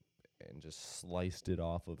 and just sliced it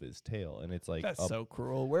off of his tail, and it's like That's up so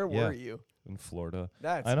cruel. Where Yeah. were you? in Florida.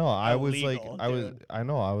 That's I know. I was like, illegal, I was, dude. I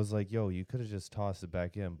know. I was like, yo, you could have just tossed it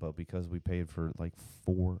back in, but because we paid for like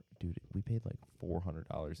we paid like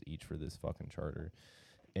 $400 each for this fucking charter,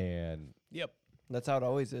 and Yep. That's how it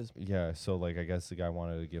always is. yeah, so like I guess the guy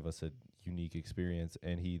wanted to give us a unique experience,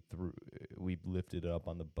 and we lifted it up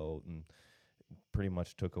on the boat and pretty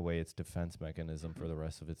much took away its defense mechanism for the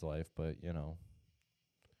rest of its life. But you know,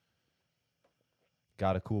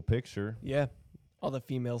 got a cool picture. Yeah. All the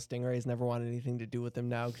female stingrays never wanted anything to do with him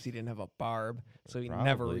now because he didn't have a barb, so he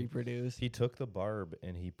never Probably. reproduced. He took the barb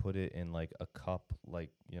and he put it in like a cup,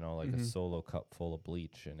 like like a Mhm. solo cup full of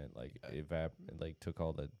bleach, and it like it took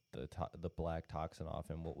all the black toxin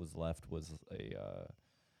off, and what was left was it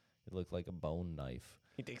looked like a bone knife.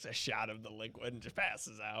 He takes a shot of the liquid and just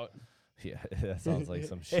passes out. Yeah, that sounds like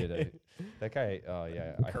some shit. That guy,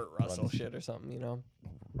 Kurt Russell shit or something, you know?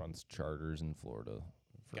 runs charters in Florida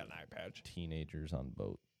for Got an eye patch. teenagers on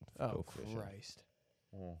boat. Oh, go fishing. Christ.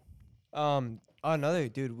 Mm. Another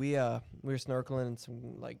dude, we were snorkeling in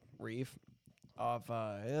some like reef off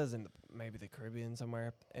it was in maybe the Caribbean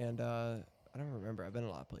somewhere, and I don't remember. I've been a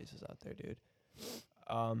lot of places out there, dude.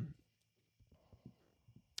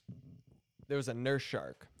 There was a nurse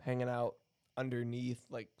shark hanging out underneath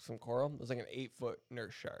like some coral. It was like an 8-foot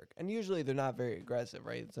nurse shark, and usually they're not very aggressive,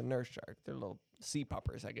 right? It's a nurse shark. They're little sea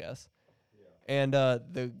puppers, I guess. And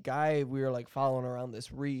the guy we were like following around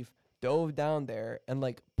this reef dove down there and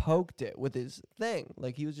like poked it with his thing.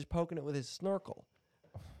 Like he was just poking it with his snorkel,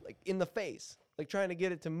 like in the face, like trying to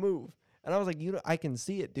get it to move. And I was like, I can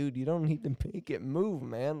see it, dude. You don't need to make it move,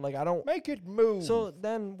 man. Like I don't Make it move. So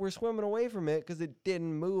then we're swimming away from it because it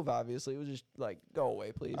didn't move. Obviously, it was just like, go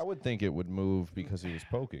away, please. I would think it would move because he was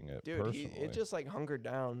poking it. Dude, personally, it just like hunkered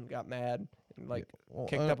down, got mad, and like well,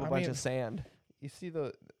 kicked up a I bunch mean, of sand. You see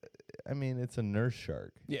it's a nurse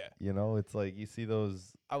shark. Yeah. You know, it's like you see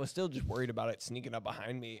those. I was still just worried about it sneaking up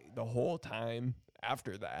behind me the whole time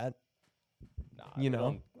after that. Nah, You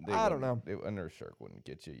know, I don't know. A nurse shark wouldn't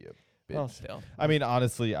get you, you bitch. Well, still. I mean,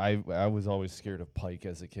 honestly, I was always scared of pike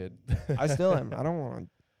as a kid. I still am. I don't want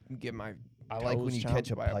to get my I like when toes you catch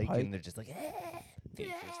chomped a by pike, and they're just like, Dude,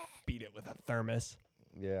 just beat it with a thermos.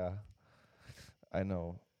 yeah. I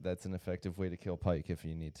know that's an effective way to kill pike if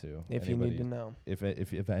you need to. If you need to know.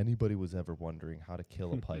 If anybody was ever wondering how to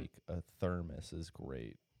kill a pike, a thermos is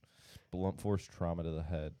great. Blunt force trauma to the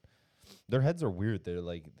head. Their heads are weird.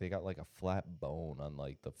 They got like a flat bone on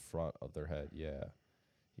like the front of their head. Yeah,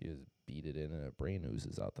 you just beat it in and a brain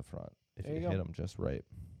oozes out the front if There you you hit go. them just right.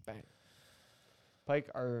 Bang. Pike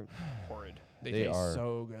are horrid. They They taste are.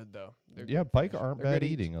 so good though. They're Yeah, good pike fish. aren't They're bad good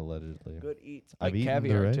eats. eating allegedly. Good eats. I've Pike eaten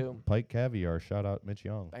caviar the too. Pike caviar. Shout out Mitch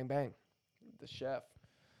Young. Bang bang. The chef.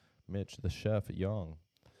 Mitch, the chef at Young.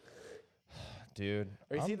 Dude.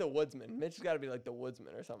 Or is he I'm- the woodsman? Mitch's got to be like the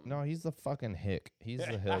woodsman or something. No, he's the fucking hick. He's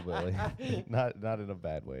the hillbilly. not in a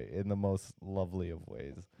bad way. In the most lovely of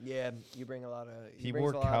ways. Yeah, you bring a lot of. He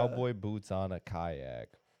wore cowboy boots on a kayak.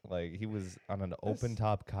 Like he was on an open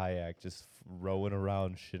top kayak, just rowing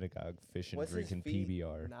around Shinnecock, fishing, drinking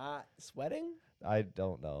PBR. Not sweating. I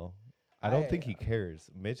don't know. I don't think he cares.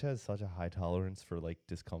 Mitch has such a high tolerance for like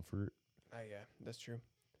discomfort. Yeah, that's true.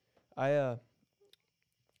 I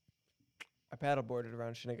paddleboarded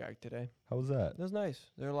around Shinnecock today. How was that? It was nice.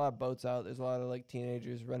 There are a lot of boats out. There's a lot of like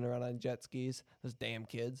teenagers running around on jet skis. Those damn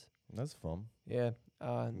kids. That's fun. Yeah.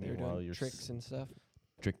 And they're Meanwhile, doing you're tricks and stuff.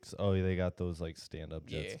 Tricks. Oh, they got those like stand up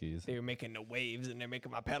jet Yeah, skis. they were making the waves and they're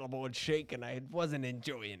making my paddleboard shake, and I wasn't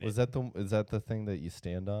enjoying it. Is that the thing that you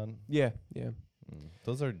stand on? Yeah.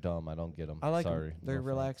 Those are dumb. I don't get them. I like 'em. Sorry. They're no offense.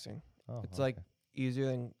 relaxing. Oh, It's like easier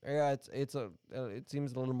than it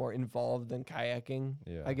seems a little more involved than kayaking.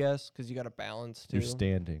 Yeah. I guess because you got to balance too. You're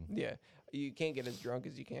standing. Yeah, you can't get as drunk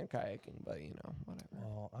as you can kayaking, but whatever.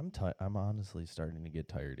 Well, I'm honestly starting to get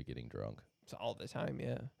tired of getting drunk. It's all the time.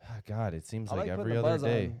 Yeah, God, it seems I like like every putting the other buzz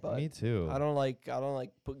day. on, but Me too. I don't like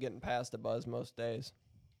getting past the buzz most days.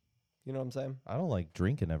 You know what I'm saying? I don't like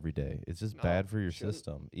drinking every day. It's just No, bad for your shouldn't.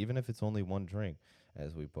 system, even if it's only one drink.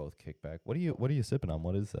 As we both kick back, what are you sipping on?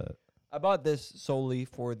 What is that? I bought this solely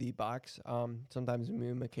for the box. Sometimes me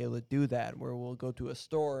and Michaela do that, where we'll go to a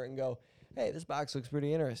store and go, "Hey, this box looks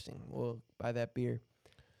pretty interesting. We'll buy that beer."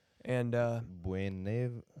 And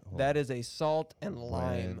that is a salt and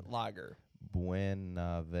lime lager.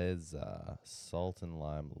 Buenaveza salt and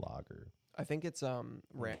lime lager. I think it's I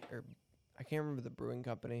can't remember the brewing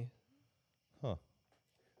company. Huh.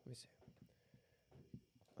 Let me see.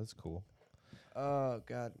 That's cool. Oh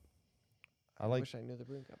God, I like- wish I knew the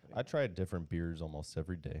brewing company. I try different beers almost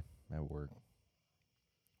every day at work.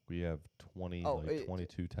 We have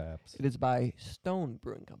 22 taps. It is by Stone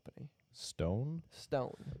Brewing Company. Stone?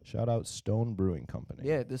 Stone. Shout out Stone Brewing Company.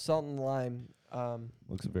 Yeah, the salt and lime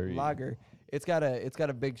Looks very lager. It's got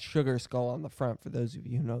a big sugar skull on the front. For those of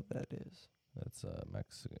you who know what that is. That's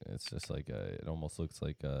Mexican. It's just like it almost looks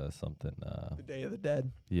like something. The Day of the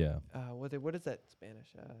Dead. Yeah. What is that in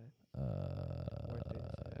Spanish?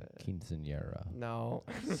 Quinceañera. No.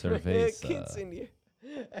 Cerveza.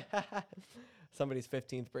 Quinceañera. Somebody's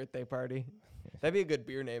 15th birthday party. That'd be a good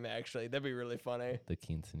beer name, actually. That'd be really funny. The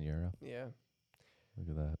quinceañera. Yeah. Look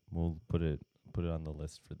at that. We'll put it on the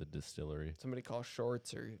list for the distillery. Somebody call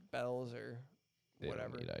Shorts or Bells or They don't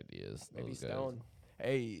whatever. need ideas. Maybe those guys. Stone.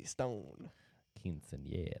 Hey, Stone.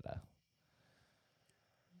 Quinceañera.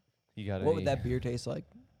 You got What would that beer taste like?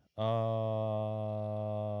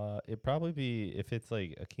 It'd probably be, if it's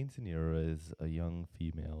like a quinceañera is a young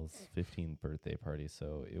female's 15th birthday party,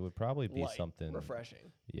 so it would probably be Light, something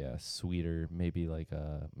refreshing. Yeah, sweeter, maybe like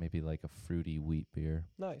a fruity wheat beer.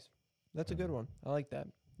 Nice. That's a good one. I like that.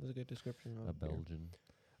 That's a good description of A beer. Belgian.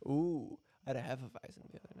 Ooh, I had a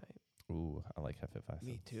Hefeweizen the other night. Ooh, I like Hefeweizen.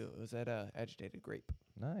 Me too. It was at Agitated Grape.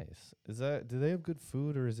 Nice. Do they have good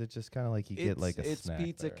food, or is it just kind of like you get like a it's snack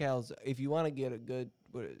pizza there? cows. If you want to get a good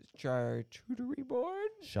charcuterie board,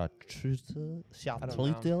 Charcuterie?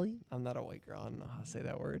 I'm not a white girl. I don't know how to say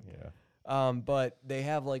that word. Yeah. But they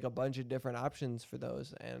have like a bunch of different options for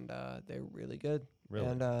those, and they're really good. Really?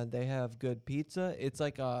 And they have good pizza. It's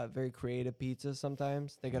like a very creative pizza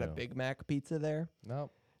sometimes. They got a Yeah. Big Mac pizza there.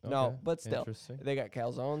 Nope. No, Okay. but still. Interesting. They got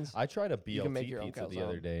calzones. I tried a You can make BLT your own pizza the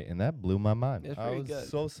other calzone. day, and that blew my mind. It's I pretty was good.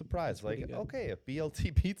 so surprised. It's pretty Like, good. okay, a BLT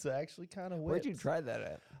pizza actually kind of works. Where'd you try that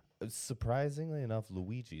at? Surprisingly enough,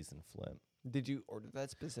 Luigi's in Flint. Did you order that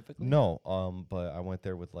specifically? No, but I went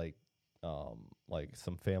there with like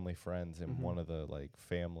some family friends, and Mhm. one of the like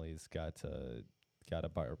families got a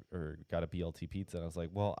BLT pizza, and I was like,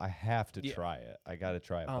 well, I have to Yeah. try it. I got to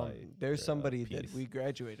try it. There's somebody that piece. we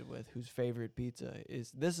graduated with whose favorite pizza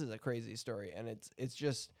is. This is a crazy story, and it's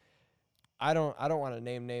just I don't want to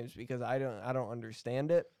name names because I don't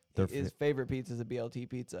understand it. Their His favorite pizza is a BLT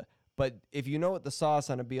pizza, but if you know what the sauce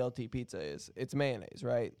on a BLT pizza is, it's mayonnaise,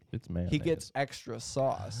 right? It's mayonnaise. He gets extra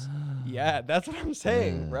sauce. Yeah, that's what I'm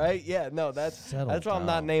saying, right? Yeah, no, that's Settle why I'm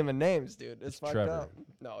not down. naming names, dude. It's fucked Trevor. up.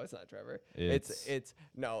 No, it's not Trevor. It's-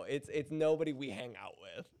 It's nobody we hang out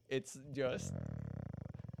with. It's just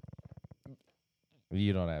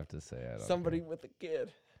You don't have to say it. somebody with a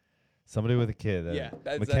kid. Somebody with a kid. Yeah,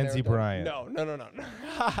 that's Mackenzie Bryant. No.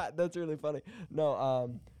 That's really funny.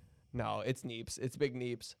 No, it's Neeps. It's Big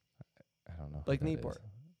Neeps. I don't know. who Blake that is. Neeport.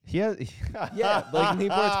 He has. Yeah, Blake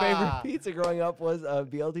Neeport's favorite pizza growing up was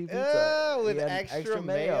BLT pizza. Ew, with He had extra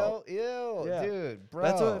mayo. Ew, Yeah. dude, bro.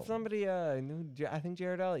 That's what somebody knew. I think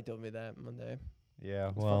Jared Alley told me that one day. Yeah,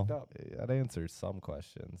 It's well, fucked up. that answers some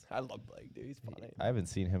questions. I love Blake, dude. He's funny. I haven't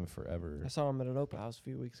seen him forever. I saw him at an open house a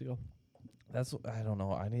few weeks ago. I don't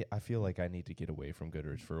know. I feel like I need to get away from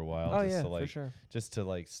Goodrich for a while. Oh just yeah, to like, for sure. Just to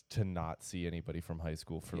like to not see anybody from high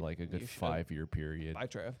school for You- like a good you should. 5-year period. Bye,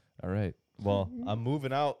 Trev. All right. Well, I'm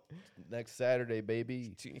moving out next Saturday,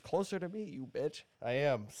 baby. Closer to me, you bitch. I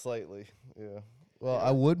am slightly. Yeah. Well,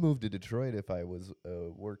 I would move to Detroit if I was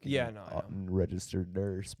working. Yeah, no, I know. registered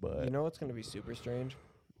nurse, but You know what's gonna be super strange?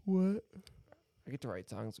 what? I get to write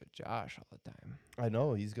songs with Josh all the time. I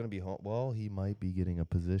know he's gonna be home. Well, he might be getting a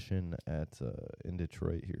position at in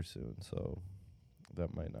Detroit here soon, so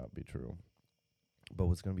that might not be true. But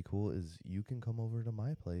what's gonna be cool is you can come over to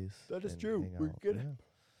my place. That is and true. hang We're out. good. Yeah.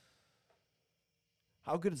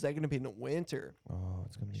 How good is that gonna be in the winter? Oh,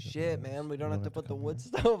 it's gonna be Shit, nice. man, we You don't have to put the come wood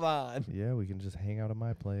here. stove on. Yeah, we can just hang out at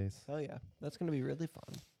my place. Hell yeah, that's gonna be really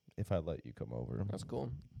fun. if I let you come over. That's cool.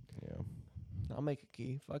 Yeah. I'll make a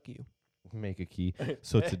key. Fuck you. Make a key.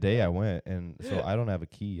 So today I went, and so I don't have a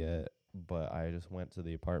key yet, but I just went to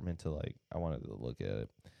the apartment to like, I wanted to look at it.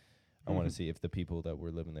 I want to see if the people that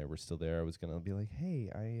were living there were still there. I was gonna be like, hey,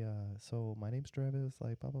 so my name's Travis,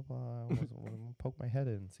 like blah blah blah. I was gonna poke my head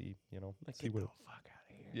in and see, Like, see get what. the fuck out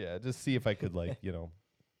of here. Yeah, just see if I could like,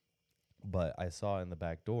 But I saw in the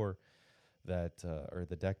back door that, or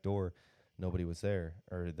the deck door, nobody was there,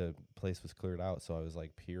 or the place was cleared out. So I was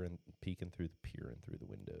like peeking through the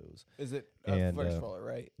windows. Is it And, first floor,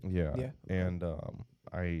 right? Yeah. Yeah. And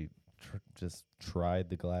I just tried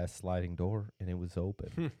the glass sliding door, and it was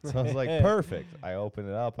open. So I was like, perfect. I opened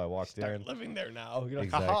it up. I walked in. Start living there now. You're like,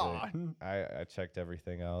 Exactly. haha. I checked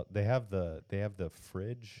everything out. They have the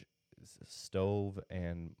fridge, stove,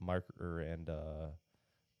 and marker and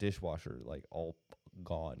dishwasher like all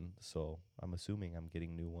gone. So I'm assuming I'm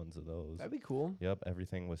getting new ones of those. That'd be cool. Yep,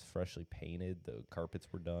 everything was freshly painted. The carpets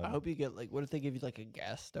were done. I hope you get like, what if they give you like a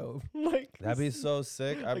gas stove? Like That'd be this- so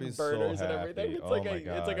sick. I'd like be so burners happy. and everything. It's Oh like my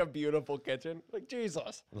it's like God. a beautiful kitchen. Like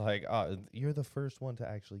Jesus. Like, you're the first one to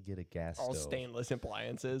actually get a gas All stove. stainless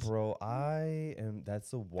appliances. Bro, that's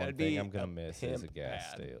the one That'd thing be I'm gonna a miss is a pimp gas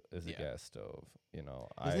pad. stove. Is Yeah. a gas stove.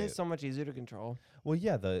 Isn't it so much easier to control? Well,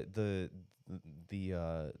 yeah, the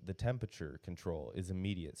temperature control is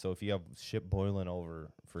immediate. So if you have shit boiling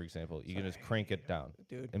over, for example, you can just crank it down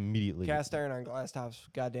Dude. immediately. Cast iron on glass tops,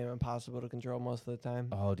 goddamn impossible to control most of the time.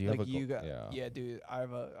 Oh, do you like have a you got, yeah. dude.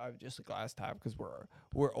 I've just a glass top because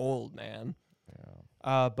we're old, man.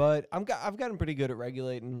 Yeah. But I've gotten pretty good at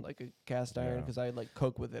regulating like a cast iron Yeah. because I like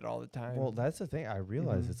cook with it all the time. Well, that's the thing. I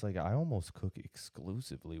realize Mhm. it's like I almost cook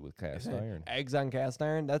exclusively with cast iron. Eggs on cast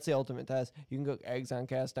iron, that's the ultimate test. You can cook eggs on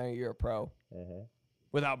cast iron, you're a pro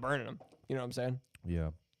without burning them. You know what I'm saying?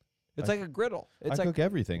 Yeah. It's I like a griddle. It's I like cook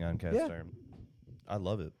everything on cast Yeah. iron. I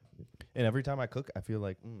love it. And every time I cook, I feel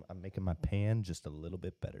like I'm making my pan just a little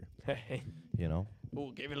bit better. You know?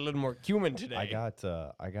 Ooh, gave it a little more cumin today. I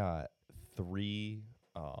got 3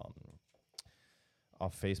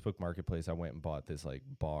 off Facebook Marketplace. I went and bought this like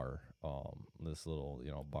bar, this little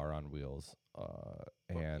bar on wheels,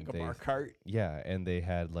 and like a bar cart. yeah, and they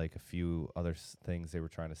had like a few other things they were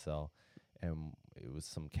trying to sell, and it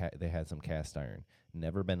was they had some cast iron,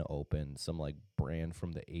 never been opened, some like brand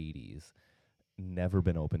from the 80s. Never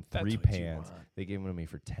been opened. That's 3 what you pans. want. They gave them to me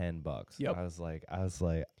for $10. Yep.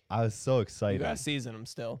 I was so You excited. gotta season them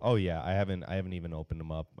still. Oh yeah, I haven't even opened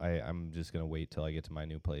them up. I'm just gonna wait till I get to my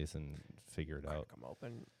new place and figure it out. Crack 'em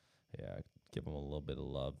open. Yeah, give them a little bit of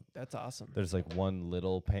love. That's awesome. There's like one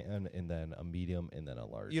little pan and then a medium and then a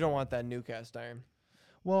large. You don't want that new cast iron.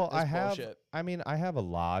 Well, I That's have. bullshit. I mean, I have a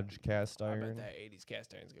Lodge cast I bet iron. that 80s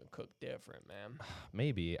cast iron's gonna cook different, man.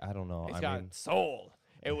 Maybe I don't know. It's I got mean, soul.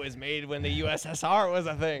 It was made when the USSR was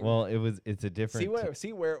a thing. well, it's a different.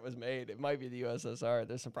 see where it was made. It might be the USSR.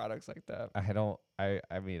 There's some products like that.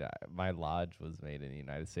 I mean, my Lodge was made in the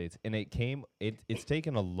United States, and it's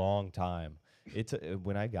taken a long time.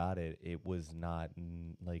 When I got it, it was not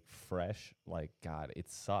like fresh. Like God, it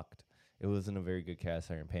sucked. It wasn't a very good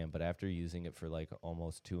cast iron pan. But after using it for like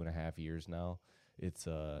almost 2.5 years now, it's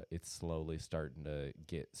slowly starting to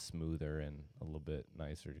get smoother and a little bit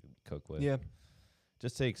nicer to cook with. Yeah.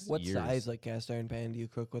 Just takes What years. size like cast iron pan do you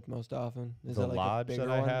cook with most often? Is The it like Lodge a bigger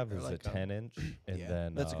that I one have or is like a 10-inch, and Yeah,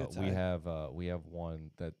 then that's a good we size. have one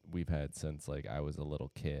that we've had since like I was a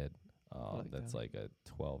little kid. like That's that. like a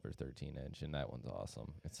 12 or 13-inch, and that one's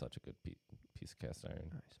awesome. It's such a good piece of cast iron.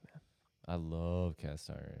 Nice, man. I love cast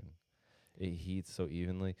iron. It heats so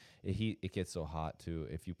evenly. It gets so hot too.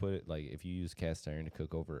 If you use cast iron to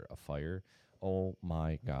cook over a fire, oh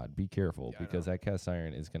my God, be careful Yeah, I because know. that cast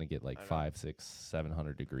iron is gonna get like I know. 500, 600,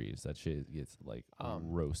 700 degrees. That shit gets like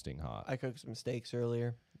roasting hot. I cooked some steaks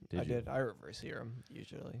earlier. Did I you? did. I reverse sear 'em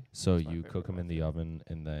usually. So It's my you favorite cook them in the method. oven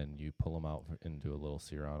and then you pull them out and do a little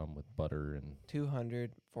sear on them with butter and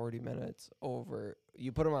 240 minutes over.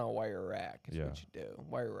 You put them on a wire rack. Is Yeah. what you do.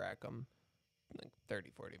 Wire rack them like 30,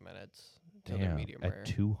 40 minutes till they're damn medium at rare.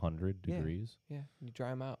 200 Yeah. degrees. Yeah, you dry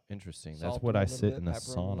them out. Interesting. Salt That's what 'em a I little sit bit, in the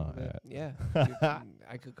pepper 'em a little sauna bit. at. Yeah,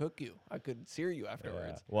 I could cook you. I could sear you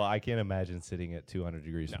afterwards. Well, I can't imagine sitting at 200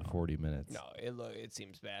 degrees for No. 40 minutes. No, it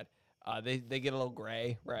seems bad. They get a little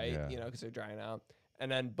gray, right? Yeah. You know, because they're drying out. And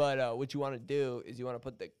then, but what you want to do is you want to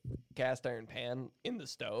put the cast iron pan in the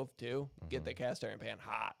stove too. Get the cast iron pan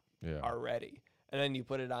hot Yeah. already, and then you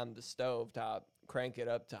put it on the stove top, crank it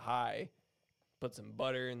up to high, put some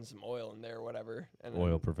butter and some oil in there or whatever. And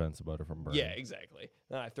Oil prevents the butter from burning. Yeah, exactly.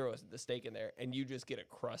 Then I throw the steak in there, and you just get a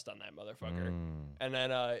crust on that motherfucker. Mm. And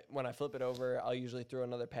then when I flip it over, I'll usually throw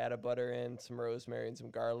another pat of butter in, some rosemary and some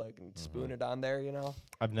garlic, and spoon it on there. You know,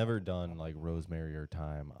 I've never done like rosemary or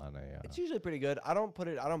thyme on a. it's usually pretty good. I don't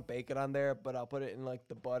bake it on there, but I'll put it in like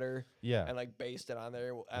the butter Yeah. and like baste it on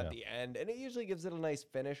there at Yeah. the end, and it usually gives it a nice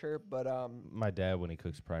finisher. But My dad, when he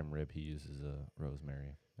cooks prime rib, he uses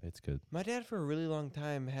rosemary. It's good. my dad for a really long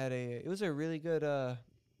time had it was a really good.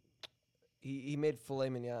 He made filet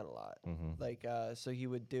mignon a lot. Mm-hmm. Like so he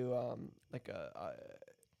would do like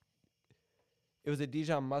it was a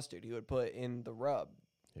Dijon mustard he would put in the rub.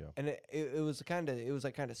 Yeah. And it was kind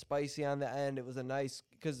of spicy on the end. It was a nice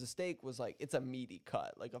because the steak was like it's a meaty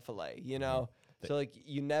cut like a fillet, you know. So like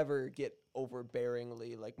you never get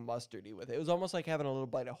overbearingly like mustardy with it. It was almost like having a little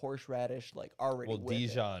bite of horseradish like already. Well, with it.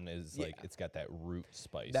 Dijon is like Yeah. it's got that root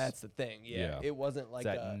spice. That's the thing. Yeah. Yeah. It wasn't like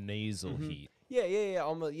it's that nasal Mhm. heat. yeah,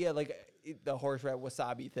 almost like the horseradish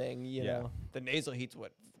wasabi thing. You Yeah. know, the nasal heat's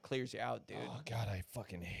what clears you out, dude. Oh God, I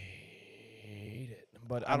fucking hate it.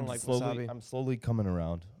 But I don't I'm like slowly, wasabi. I'm slowly coming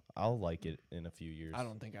around. I'll like it in a few years. I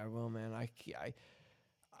don't think I will, man.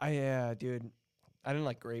 Yeah, dude. I didn't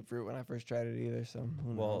like grapefruit when I first tried it either. So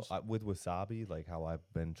who Well, knows? with wasabi, like how I've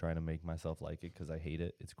been trying to make myself like it because I hate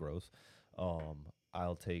it. It's gross.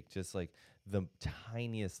 I'll take just like the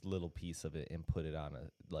tiniest little piece of it and put it on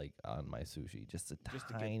on my sushi. Just the just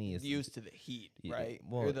to tiniest. get used to the heat, y- right?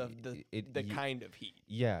 well, or the you- kind of heat.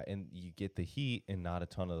 Yeah, and you get the heat and not a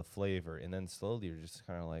ton of the flavor, and then slowly you're just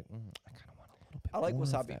kind of like, I kind of want a little bit. I like more of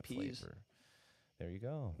wasabi that peas. flavor. There you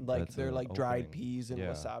go. Like That's they're a like dried opening. peas and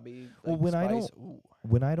Yeah. wasabi. Well, like, when I spice. don't- Ooh.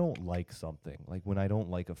 When I don't like something, like when I don't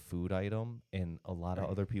like a food item, and a lot of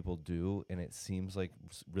Right. other people do, and it seems like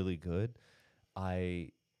really good,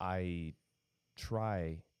 I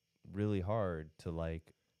try really hard to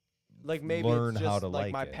like Maybe learn it's just how to like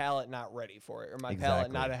like my it. palate not ready for it, or my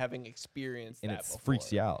palate not Exactly. having experienced and that it before.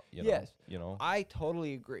 freaks you out. You know? Yes. You know. I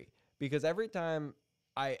totally agree because every time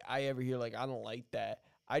I ever hear like I don't like that,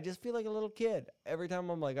 I just feel like a little kid. Every time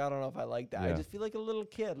I'm like I don't know if I like that. I Yeah. just feel like a little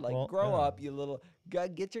kid. Like Well, grow yeah. up, you little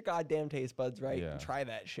get your goddamn taste buds right Yeah. and try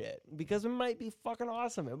that shit because it might be fucking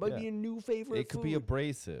awesome. It might Yeah. be a new favorite. It could be food.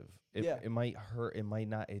 abrasive. Yeah. It might hurt. It might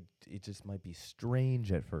not. It just might be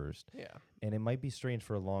strange at first, Yeah. and it might be strange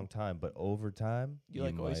for a long time. But over time, You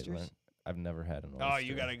like might oysters? learn- I've never had an oyster. Oh,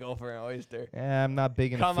 you gotta go for an oyster. Yeah, I'm not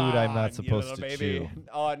big into Come food on, I'm not you supposed little to baby. chew.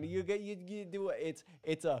 Oh, and you do it.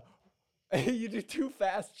 It's a you do too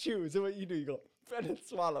fast chews. So what you do, you go and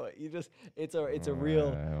swallow it. It's a real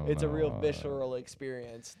I don't real know. visceral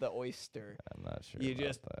experience. The oyster. I'm not sure. You about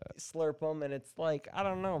just that. slurp them, and it's like I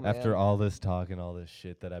don't know, man. After all this talk and all this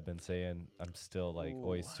shit that I've been saying, I'm still like Ooh.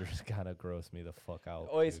 oysters kind of gross me the fuck out.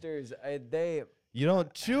 dude. Oysters, they You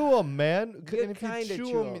don't chew them, man. You And if kinda chew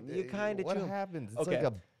chew 'em. You kinda What chew 'em. happens? It's Okay,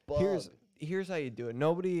 like a bug. here's how you do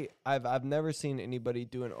it. I've never seen anybody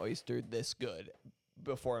do an oyster this good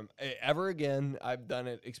before ever again. I've done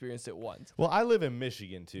it, experienced it once. Well, I live in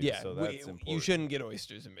Michigan too, Yeah, so that's important. you shouldn't get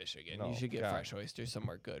oysters in Michigan. No, you should get God. fresh oysters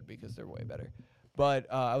somewhere good because they're way better.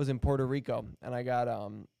 But I was in Puerto Rico and I got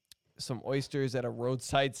some oysters at a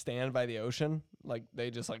roadside stand by the ocean. Like they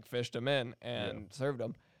just like fished them in and served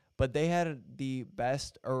them. But they had the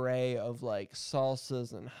best array of like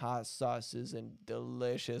salsas and hot sauces and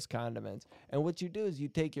delicious condiments. And what you do is you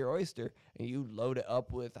take your oyster and you load it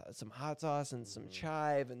up with some hot sauce and some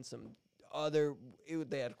chive and some other.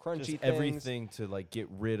 They had crunchy Just things. everything to like get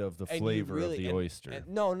rid of the And you flavor really- of the and- oyster. and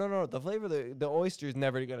no. The flavor of the oyster is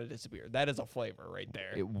never gonna disappear. That is a flavor right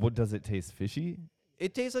there. What does it taste fishy?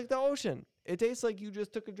 It tastes like the ocean. It tastes like you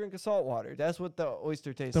just took a drink of salt water. That's what the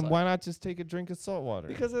oyster tastes Then like. why not just take a drink of salt water?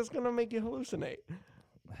 Because it's gonna make you hallucinate.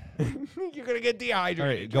 You're gonna get dehydrated. all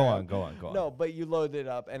right, go on, Jack. go on, go on. No, but you load it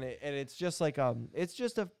up, and it's just like it's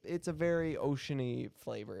a very oceany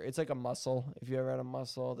flavor. It's like a mussel. If you ever had a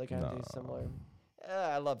mussel, they kind of taste similar.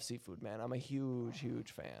 I love seafood, man. I'm a huge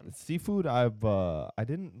fan. Seafood, I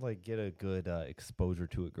didn't like get a good exposure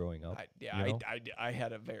to it growing up. you know? I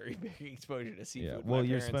had a very big exposure to seafood. Yeah. My Well,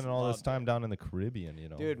 you're parents spending all this loved time it. down in the Caribbean, you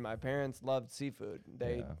know. Dude, my parents loved seafood.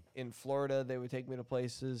 They Yeah. in Florida, they would take me to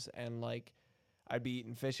places and like I'd be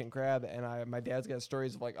eating fish and crab, and my dad's got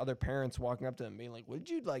stories of like other parents walking up to him being like, "What did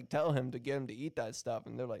you like tell him to get him to eat that stuff?"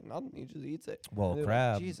 And they're like, "Nothing. He just eats it." Well, And they're like,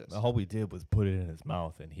 crab. Jesus. All we did was put it in his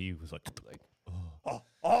mouth, and he was like,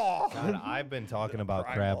 Oh, God, I've been talking about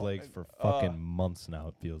crab Primal. legs for fucking months now.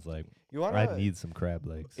 It feels like you want I need some crab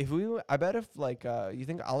legs. If I bet if like you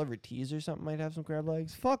think Oliver Tees or something might have some crab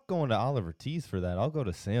legs. Fuck going to Oliver Tees for that. I'll go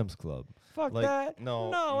to Sam's Club. Fuck Like, that.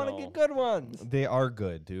 no, I want to no. get good ones. They are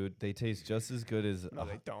good, dude. They taste just as good as. No,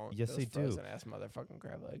 they don't. Yes, Those they do. frozen ass motherfucking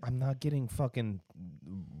crab legs. I'm not getting fucking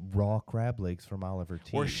raw crab legs from Oliver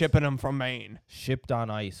T. We're shipping them from Maine. shipped on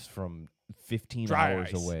ice from 15 Dry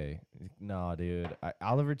hours ice. away. No, dude.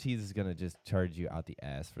 Oliver T's is gonna just charge you out the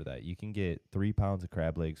ass for that. You can get 3 pounds of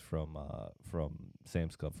crab legs from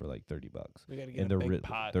Sam's Club for like $30. We gotta get And a they're big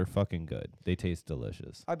pot. they're fucking good. They taste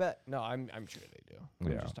delicious. I bet. No, I'm sure they do.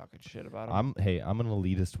 I'm Yeah. just talking shit about them. I'm an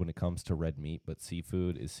elitist when it comes to red meat, but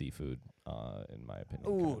seafood is seafood, in my opinion.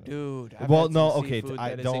 Ooh, kinda. dude. I've Well, had no, some okay, seafood I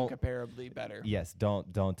that is don't- incomparably better. Yes,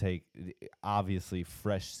 don't take. Obviously,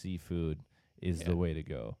 fresh seafood is Yeah. the way to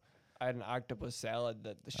go. I had an octopus salad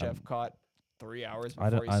that the chef Um, caught 3 hours I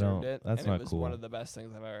before don't- he I served don't- it. that's and not it was one cool. of the best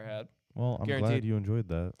things I've ever had. Well, I'm glad Guaranteed. you enjoyed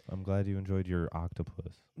that. I'm glad you enjoyed your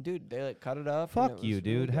octopus. Dude, they like cut it up. and it Fuck was you, really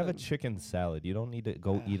dude. Have a good. chicken salad. You don't need to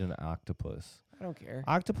go eat an octopus. I don't care.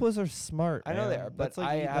 Octopus are smart. I know they man. are, but That's like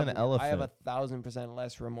I eating have an elephant. I have 1,000%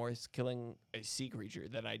 less remorse killing a sea creature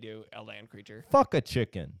than I do a land creature. Fuck a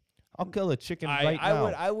chicken. I'll kill a chicken right now.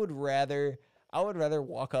 I would rather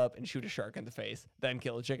walk up and shoot a shark in the face than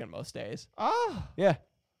kill a chicken most days. Yeah.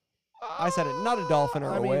 I said it, not a dolphin or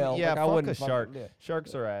I a mean, whale. Yeah, like, I fuck wouldn't a shark. yeah.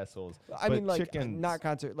 Sharks are assholes. I but mean, like, chickens, not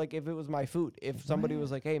concert. Like, if it was my food, if somebody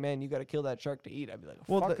was like, "Hey, man, you got to kill that shark to eat," I'd be like,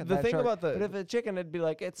 Well, "Fuck the that thing shark." about the- but if it's chicken, it'd be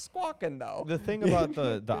like, "It's squawking though." The thing about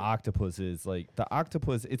the octopus is like the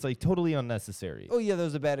octopus. It's like totally unnecessary. Oh yeah, that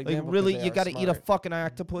was a bad Like example. 'cause really, they you are got to eat a smart. fucking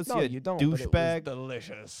octopus. No, you don't. But it was douchebag.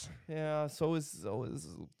 delicious. Yeah, so is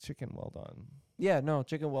chicken well done. Yeah, no,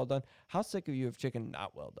 chicken well done. How sick are you of chicken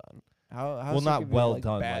not well done? How Well, sick not of you of, well like,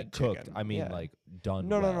 done, bad like cooked. chicken? I mean, Yeah. like done.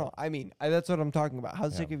 No, well. no. I mean, that's what I'm talking about. How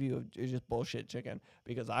sick Yeah. of you of just bullshit chicken?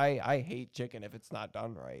 Because I hate chicken if it's not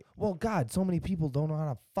done right. Well, God, so many people don't know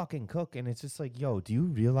how to fucking cook, and it's just like, yo, do you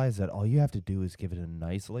realize that all you have to do is give it a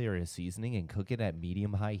nice layer of seasoning and cook it at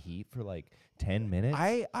medium-high heat for like 10 minutes?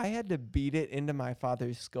 I had to beat it into my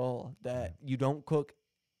father's skull that you don't cook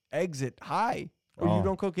eggs at high, or you Oh.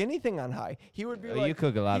 don't cook anything on high. He would be like, you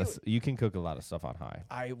cook a lot he of. You can cook a lot of stuff on high.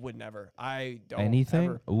 I would never. I don't. Anything?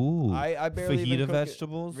 Ever. Ooh, I barely even fajita cook it.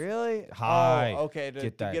 vegetables. Really? High. Oh, okay. To Get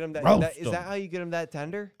get that. them that, Roast is that 'em. how you get them that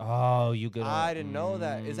tender? Oh, you get. I didn't know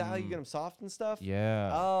that. Is that how you get them soft and stuff?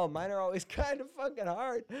 Yeah. Oh, mine are always kind of fucking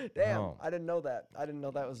hard. Damn, No. I didn't know that. I didn't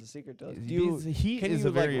know that was the secret to it. Because Do you, heat can is you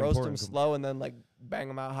a very like roast them important slow and then like bang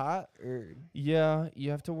them out hot? Or Yeah,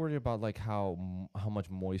 you have to worry about like how much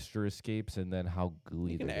moisture escapes and then how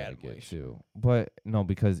gooey You can they're gonna add get moisture. too. But no,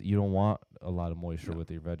 because you don't want a lot of moisture No.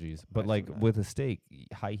 with your veggies. But Nice like and with a steak,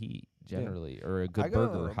 high heat generally, or a I good go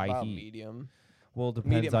burger, high about heat. medium, Well, it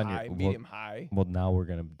depends medium on high, your medium high. Well, now we're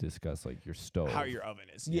gonna discuss like your stove. How your oven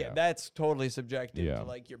is. Yeah, Yeah. that's totally subjective Yeah. to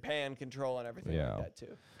like your pan control and everything Yeah. like that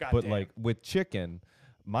too. God But damn. like with chicken,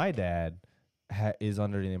 my dad is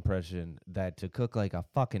under the impression that to cook like a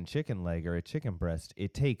fucking chicken leg or a chicken breast,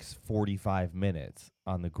 it takes 45 minutes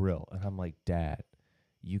on the grill. And I'm like, Dad,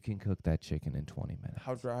 you can cook that chicken in 20 minutes.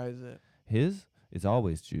 how dry is it? His is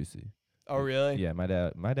always juicy. Oh really? Yeah, my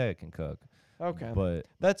dad can cook. Okay, But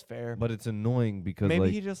that's fair. it's annoying because Maybe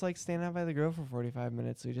like he just likes standing out by the grill for 45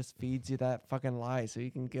 minutes, so he just feeds you that fucking lie, so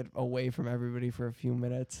you can get away from everybody for a few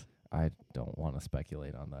minutes. I don't want to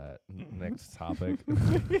speculate on that. Next topic.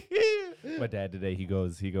 My dad today, he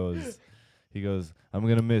goes, I'm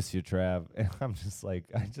gonna miss you, Trav. And I'm just like,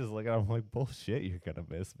 I just look at him like, bullshit, you're gonna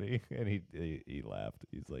miss me. And he laughed.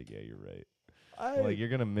 He's like, yeah, you're right. I'm like, you're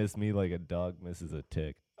gonna miss me like a dog misses a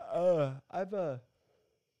tick.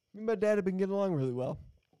 Me and my dad have been getting along really well.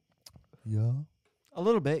 Yeah. A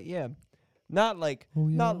little bit, yeah. Not like, Oh,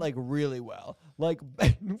 yeah? not like really well. Like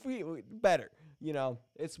we better. You know,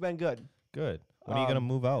 it's been good. Good. When are you gonna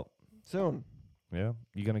move out? Soon. Yeah.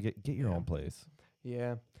 You gonna get your Yeah. own place.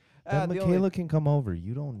 Yeah. Then the Michaela only- can come over.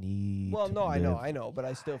 You don't need. well, to no, live. I know, but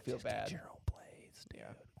I still feel Just bad. Get your own place, dude.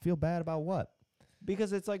 Feel bad about what?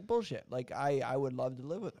 Because it's like bullshit. Like I would love to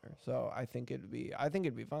live with her. So I think it'd be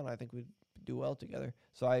fun. I think we'd do well together.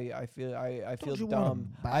 So I feel you want a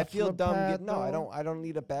dumb. I feel bachelor dumb. pad, No, though? I don't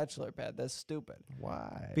need a bachelor pad. That's stupid.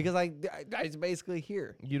 Why? Because I it's basically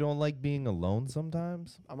here. You don't like being alone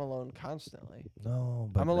sometimes? I'm alone constantly. No,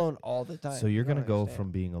 but I'm alone all the time. So you're You don't gonna go understand.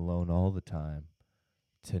 from being alone all the time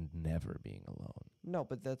to never being alone. No,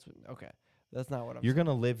 but that's okay. That's not what I'm You're saying.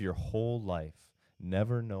 gonna live your whole life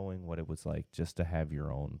never knowing what it was like just to have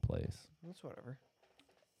your own place. That's whatever.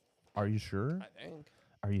 Are you sure? I think.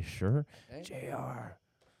 Are you sure? I think.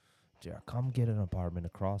 JR, come get an apartment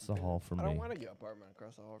across the hall from I me. don't want to get an apartment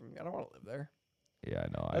across the hall from me. I don't want to live there. Yeah, I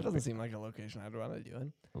know. That doesn't seem like a location I'd want to do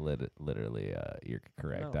in. Literally, you're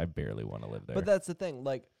correct. No. I barely want to live there. But that's the thing.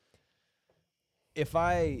 Like, if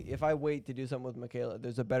I wait to do something with Michaela,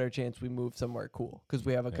 there's a better chance we move somewhere cool because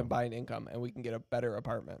we have a Yeah. combined income and we can get a better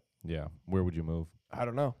apartment. Yeah. Where would you move? I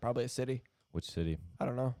don't know, probably a city. Which city? I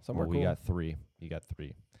don't know, somewhere Well, cool. we got 3. You got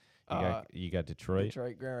 3. You got Detroit.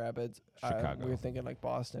 Detroit, Grand Rapids, Chicago. we were thinking like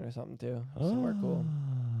Boston or something too, somewhere cool.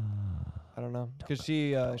 I don't know, because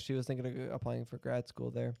she was thinking of applying for grad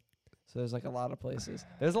school there. So there's like a lot of places.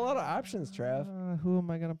 There's a lot of options, Trav. Who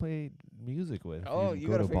am I gonna play music with? Oh, you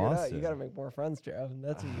go gotta to figure it out. Boston. You gotta make more friends, Trav. And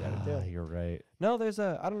that's what you gotta do. You're right. No, there's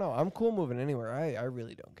I don't know. I'm cool moving anywhere. I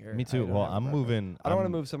really don't care. Me I too. don't Well, have a I'm preference. moving. I don't want to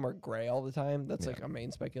I'm- move somewhere gray all the time. That's Yeah. like a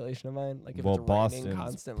main speculation of mine. Like if Well, it's raining Boston's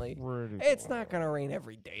constantly, pretty it's not gonna rain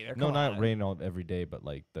every day. There. No, Come not on. rain all every day, but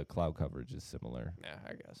like the cloud coverage is similar. Yeah,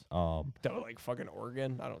 I guess. Um, Like fucking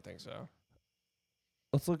Oregon. I don't think so.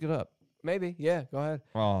 let's look it up. Maybe. Yeah. Go ahead.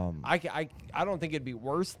 I I don't think it'd be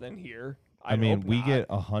worse than here. mean, hope we not. get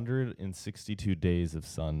 162 days of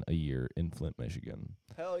sun a year in Flint, Michigan.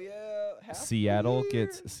 Hell yeah. half the Seattle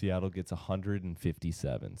year. gets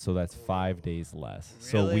 157, so that's 5 days less.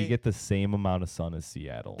 So we Really? get the same amount of sun as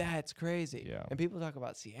Seattle. That's crazy. Yeah. And people talk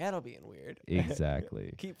about Seattle being weird.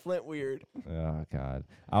 Exactly. Keep Flint weird. Oh God,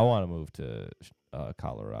 I want to move to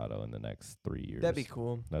Colorado in the next 3 years. That'd be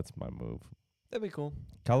cool. That's my move. That'd be cool.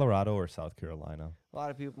 Colorado or South Carolina. A lot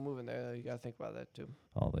of people moving there, though. You got to think about that, too.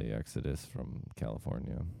 All the exodus from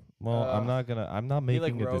California. Well, I'm Uh, not Be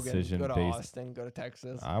like making a Rogan, decision go to based. Austin, go to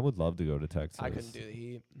Texas. I would love to go to Texas. I couldn't do the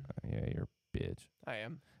heat. Yeah, you're a bitch. I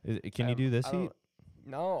am. Can you do this I heat? don't-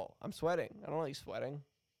 No, I'm sweating. I don't like sweating.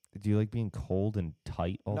 Do you like being cold and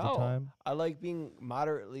tight all the No. time? I like being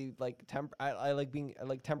moderately like I like being I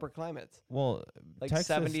like temperate climates. Well, Like Texas,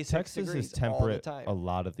 76 Texas degrees is all the temperate time. a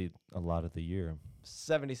lot of the year.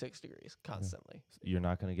 76 degrees constantly. You're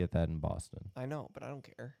not gonna get that in Boston. I know, but I don't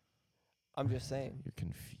care. I'm just saying. You're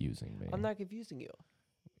confusing me. I'm not confusing you.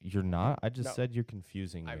 You're not. I just No. said you're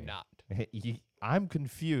confusing me. I'm not. I'm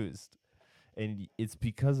confused, and it's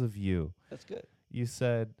because of you. That's good. You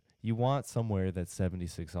said you want somewhere that's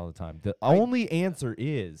 76 all the time. The only answer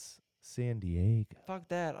is San Diego. Fuck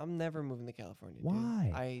that. I'm never moving to California. dude.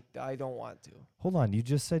 Why? I don't want to. Hold on. You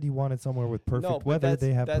just said you wanted somewhere with perfect No, but weather.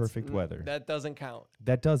 They have that's- perfect weather. That doesn't count.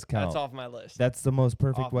 That does count. That's off my list. That's the most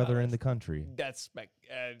perfect Off my weather in list. the country.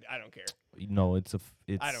 I don't care. No, it's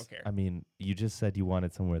I don't care. I mean, you just said you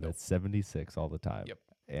wanted somewhere that's 76 all the time. Yep.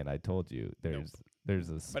 And I told you there's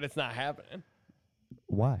a But it's not happening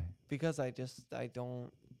why? because I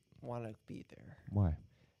don't want to be there. Why?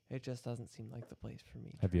 It just doesn't seem like the place for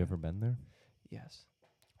me. Have you ever been there? Yes.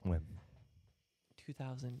 When?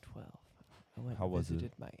 2012. I went How and was it?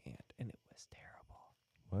 visited my aunt, and it was terrible.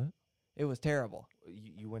 What? It was terrible.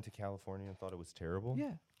 You went to California and thought it was terrible?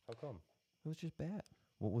 Yeah, How come? it was just bad.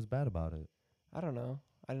 What was bad about it? I don't know.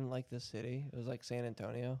 I didn't like this city. It was like San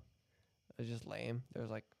Antonio. It was just lame. There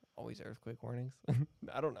was like always earthquake warnings.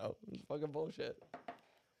 I don't know. It's fucking bullshit.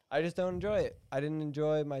 I just don't enjoy it. I didn't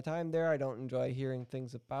enjoy my time there. I don't enjoy hearing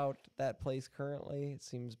things about that place currently. It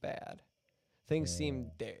seems bad. Things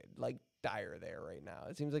seem dire there right now.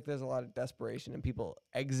 It seems like there's a lot of desperation and people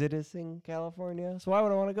exodusing California. So why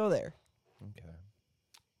would I want to go there? Okay.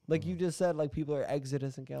 Like you just said, like people are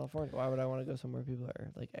exodusing California. Why would I want to go somewhere people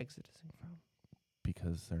are like exodusing from?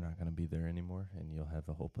 Because they're not going to be there anymore and you'll have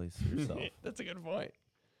the whole place to yourself. That's a good point.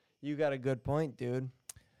 You got a good point, dude.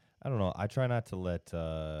 I don't know. I try not to let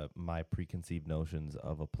my preconceived notions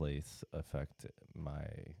of a place affect my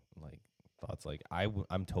thoughts. Like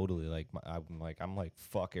I'm totally I'm like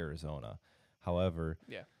fuck Arizona. However,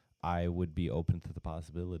 Yeah. I would be open to the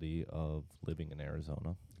possibility of living in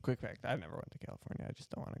Arizona. Quick fact: I never went to California. I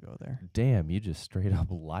just don't want to go there. Damn, you just straight up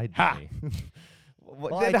lied to Ha! me.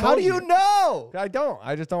 Well, Then I how told do you you. know? I don't.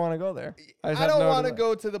 I just don't want to go there. I just have don't no want to desi-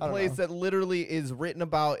 go to the I don't place know. that literally is written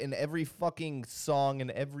about in every fucking song and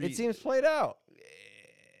every. It seems played out.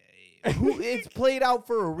 It's played out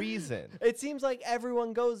for a reason. It seems like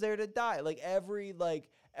everyone goes there to die.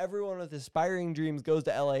 Everyone with aspiring dreams goes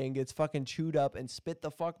to LA and gets fucking chewed up and spit the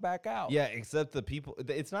fuck back out. Yeah, except the people.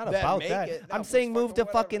 It's not That about make that. it. No, I'm it's saying move to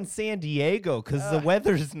fucking fucking whatever. San Diego because the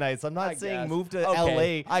weather's nice. I'm not I saying guess. move to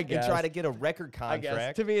Okay, LA I and guess. try to get a record I guess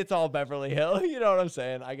contract. to me it's all Beverly Hills. You know what I'm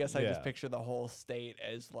saying? I guess I Yeah. just picture the whole state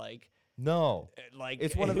as like No. like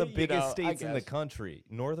It's one of the you biggest know, I states in the guess. country.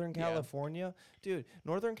 Northern Yeah. California? Dude,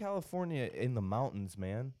 Northern California in the mountains,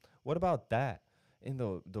 man. What about that? In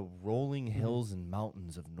the rolling hills and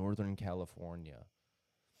mountains of Northern California.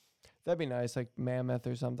 That'd be nice, like Mammoth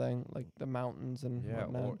or something, like the mountains and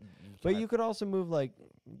whatnot. or But you could also move like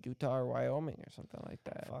Utah or Wyoming or something like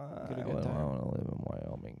that. Get a good time. want to live in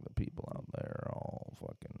Wyoming. The people out there are all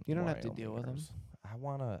fucking You don't have to deal with 'em. Wyomingers.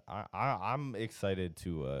 I'm excited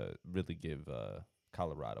to really give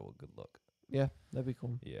Colorado a good look. Yeah, that'd be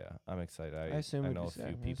cool. Yeah, I'm excited. I assume I it'd know be a sad.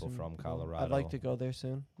 few I people assume from it'd be cool. Colorado. I'd like to go there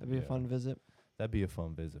soon. That'd be a Yeah. fun visit. That'd be a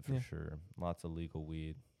fun visit for Yeah. sure. Lots of legal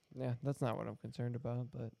weed. Yeah, that's not what I'm concerned about,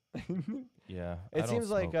 but Yeah, it seems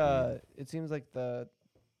like the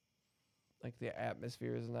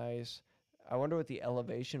atmosphere is nice. I wonder what the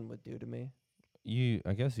elevation would do to me.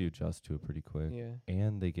 I guess you adjust to it pretty quick. Yeah.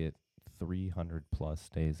 And they get 300 plus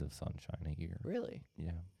days of sunshine a year. Really?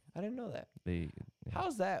 Yeah, I didn't know that. yeah.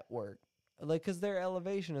 How's that work? Like, 'cause their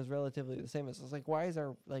elevation is relatively the same. It's just like, why is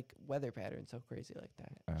our like weather pattern so crazy like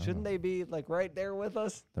that? I don't Shouldn't know. they be like right there with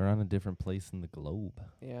us? They're on a different place in the globe.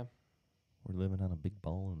 Yeah. We're living on a big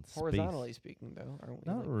ball in space. Horizontally speaking, though, aren't we?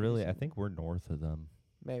 Not like, pretty really. I similar? think we're north of them.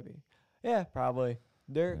 Maybe. Yeah, probably.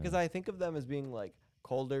 They're because Yeah. I think of them as being like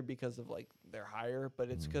colder because of like they're higher, but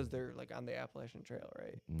it's 'cause Mm. they're like on the Appalachian Trail,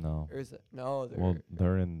 right? No. Or is it? No, they're Well,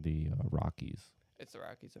 they're in the Rockies. it's the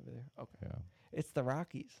Rockies over there. Okay, Yeah. it's the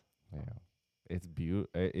Rockies. Yeah. It's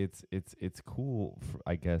it's cool,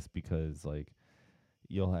 I guess, because like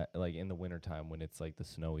you'll like in the wintertime when it's like the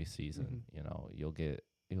snowy season, Mhm. you know, you'll get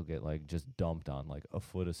like just dumped on like a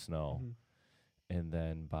foot of snow, Mhm. and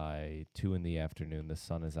then by 2 p.m. the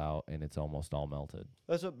sun is out and it's almost all melted.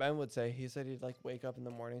 That's what Ben would say. He said he'd like wake up in the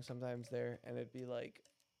morning sometimes there, and it'd be like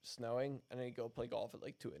snowing, and then he'd go play golf at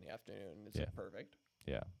like 2 in the afternoon. And it's like Yeah. perfect.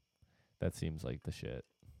 Yeah. That seems like the shit.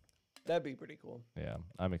 That'd be pretty cool. Yeah.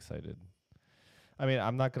 I'm excited. I mean,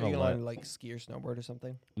 I'm not Are going you to gonna let learn to like ski or snowboard or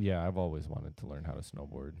something? Yeah, I've always wanted to learn how to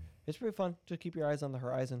snowboard. It's pretty fun. Just keep your eyes on the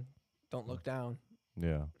horizon. Don't look down.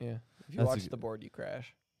 Yeah. Yeah. If you That's a watch g- the board, you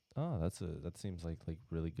crash. Oh, that seems like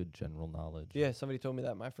really good general knowledge. Yeah, somebody told me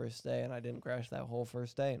that my first day, and I didn't crash that whole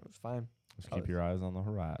first day, and it was fine. Just I keep was- your eyes on the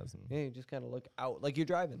horizon. Yeah, you just kind of look out like you're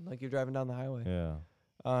driving down the highway. Yeah.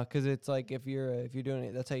 'Cause it's like if you're doing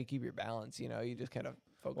it, that's how you keep your balance. You know, you just kind of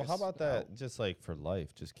focus. Well, how about out. that? Just like for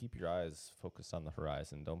life, just keep your eyes focused on the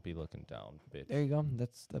horizon. Don't be looking down, bitch. There you go.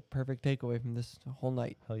 That's the perfect takeaway from this whole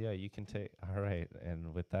night. Hell yeah, you can take. All right,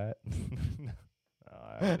 and with that, no,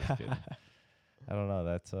 I'm just kidding. I don't know.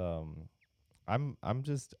 That's I'm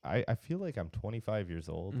just I feel like I'm 25 years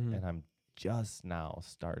old Mhm. and I'm just now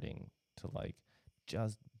starting to like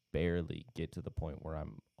just barely get to the point where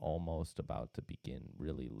I'm almost about to begin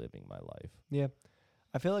really living my life. Yeah.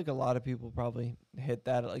 I feel like a lot of people probably hit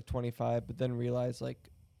that at like 25, but then realize like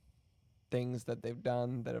things that they've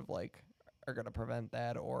done that have like are going to prevent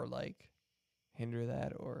that or like hinder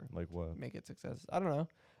that or Like what? make it success. I don't know.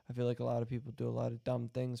 I feel like a lot of people do a lot of dumb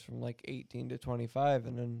things from like 18 to 25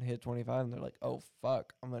 and then hit 25 and they're like, "Oh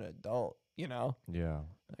fuck, I'm an adult." You know? Yeah.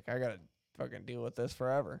 Like I got to fucking deal with this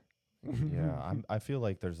forever. Yeah, I feel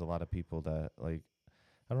like there's a lot of people that like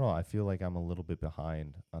I don't know, I feel like I'm a little bit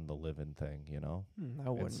behind on the living thing, you know? I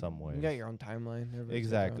wouldn't. some You got ways. your own timeline. Everybody's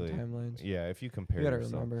got their own Exactly. timelines. Yeah, if you compare You got to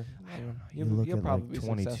yourself. remember. I don't know. You You look you'll at, probably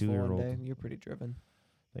like, be successful 22-year-old one day. You're pretty driven.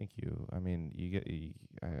 Thank you. I mean,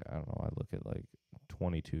 I don't know, I look at like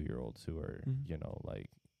 22-year-olds who are, Mhm. you know, like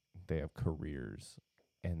they have careers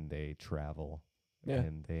and they travel Yeah.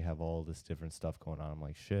 and they have all this different stuff going on. I'm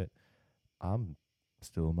like, shit, I'm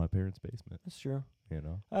still in my parents' basement, That's true. you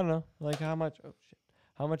know? I don't know. Like how much? Oh shit.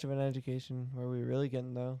 How much of an education were we really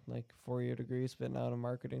getting though? Like 4-year degree, spitting out a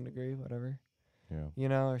marketing degree, whatever. Yeah. You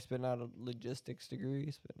know, or spitting out a logistics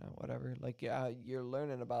degree, spitting out whatever. Like yeah, you're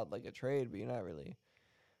learning about like a trade, but you're not really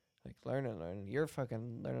like learning. You're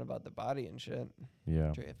fucking learning about the body and shit.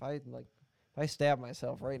 Yeah. If I stab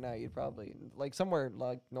myself right now, you'd probably like somewhere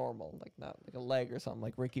like normal, like not like a leg or something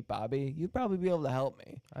like Ricky Bobby. You'd probably be able to help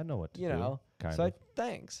me. I know what to You do. know. Kind So of.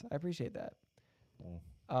 thanks. I appreciate that. Mm.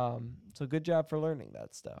 So good job for learning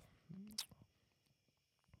that stuff.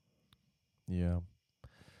 Yeah.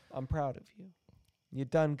 I'm proud of you. You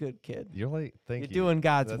done good, kid. You're like, thank You're you. doing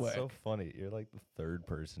God's That's work. so funny. You're like the third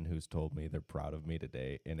person who's told me they're proud of me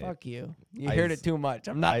today. And Fuck you. You I heard s- it too much.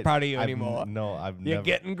 I'm not proud of you anymore. No, I've You're never.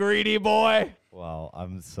 getting greedy, boy. Wow,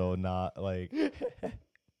 I'm so not like.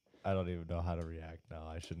 I don't even know how to react now.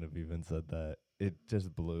 I shouldn't have even said that. It just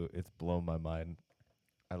it's blown my mind.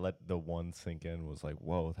 I let the one sink in, was like,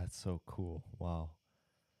 whoa, that's so cool. Wow.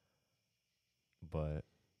 But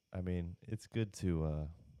I mean, it's good to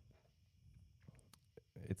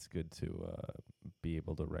be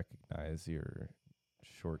able to recognize your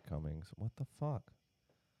shortcomings. What the fuck?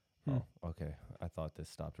 Hmm. Oh, okay. I thought this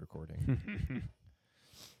stopped recording.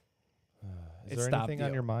 It Is there stopped anything on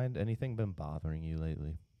you. your mind? Anything been bothering you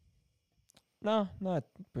lately? No, not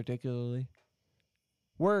particularly.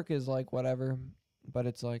 Work is like whatever, but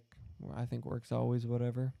it's like I think work's always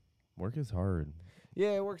whatever. Work is hard.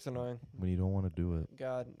 Yeah, work's annoying. when you don't want to do it.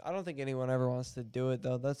 God, I don't think anyone ever wants to do it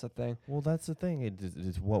though. That's the thing. Well, that's the thing.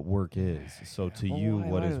 It's what work is. So to Well, you, why-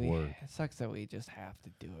 what why is do we- work? It sucks that we just have to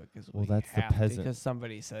do it because Well, that's the peasant- because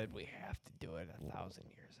somebody said we have to do it 1,000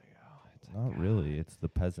 years ago. It's like, Not really. It's the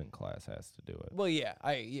peasant class has to do it. Well, yeah,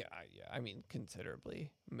 I mean,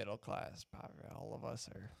 considerably middle class. Probably all of us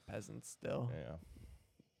are peasants still. Yeah.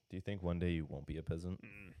 Do you think one day you won't be a peasant?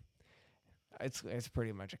 It's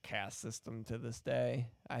pretty much a caste system to this day.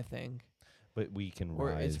 I think. But we can Or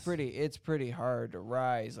rise. it's pretty hard to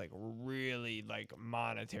rise like really like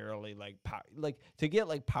monetarily like like to get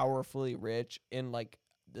like powerfully rich in like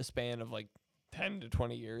the span of like 10 to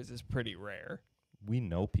 20 years is pretty rare. We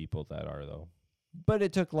know people that are though. But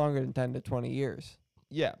it took longer than 10 to 20 years.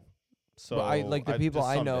 Yeah. So But I like the people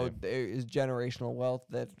just I know, someday. there is generational wealth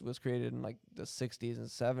that was created in like the 60s and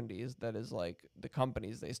 70s that is like the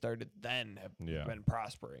companies they started then have Yeah. been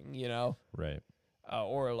prospering, you know? Right.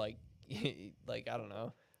 Or like like I don't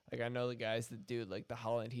know. Like I know the guys that do like the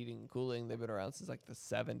Holland Heating and Cooling, they've been around since like the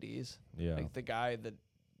 70s. Yeah. Like the guy that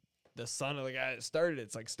the son of the guy that started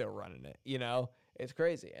it's like still running it, you know? It's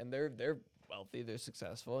crazy. And they're wealthy, they're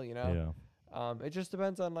successful, you know? Yeah. It just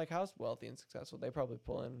depends on like how wealthy and successful. They probably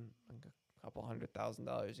pull in like a couple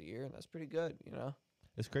 $100,000 a year, and that's pretty good, you know.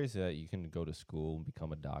 It's crazy that you can go to school and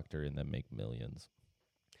become a doctor and then make millions.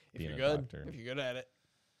 If Being you're a good, doctor. if you're good at it,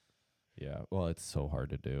 Yeah. Well, it's so hard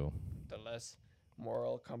to do. the less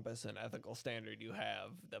moral compass and ethical standard you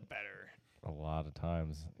have, the better. A lot of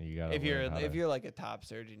times you gotta. If you're learn how if to- you're like a top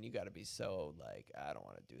surgeon, you got to be so like I don't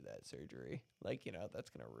want to do that surgery. Like you know that's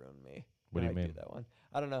gonna ruin me. What do when you I mean? Do that one.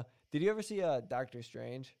 I don't know. Did you ever see Doctor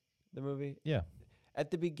Strange, the movie? Yeah. At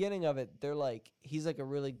the beginning of it, they're like, he's like a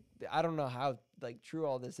really, I don't know how like true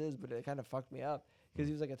all this is, but it kind of fucked me up because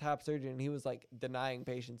he was like a top surgeon and he was like denying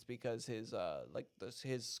patients because his like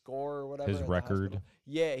his score or whatever. His at the record. hospital.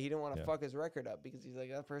 Yeah, he didn't want to Yeah. fuck his record up because he's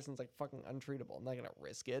like that person's like fucking untreatable. I'm not gonna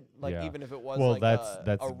risk it. Like Yeah. even if it was Well, like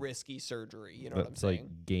that's- a risky surgery, you know what I'm That's saying?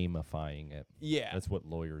 like gamifying it. Yeah. That's what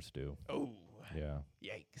lawyers do. Oh, Yeah.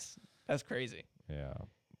 yikes. That's crazy. Yeah.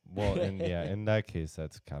 Well, and yeah, in that case,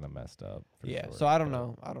 that's kind of messed up. For Yeah. sure, So I don't but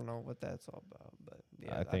know. I don't know what that's all about, but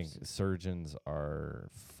yeah, I think that's- surgeons are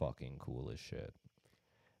fucking cool as shit.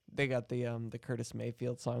 they got the Curtis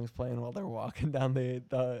Mayfield songs playing while they're walking down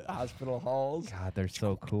the hospital halls. God, they're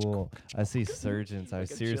so cool. I see surgeons. I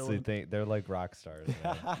Like a seriously chillin'. think they're like rock stars.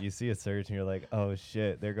 Man. You see a surgeon, you're like, oh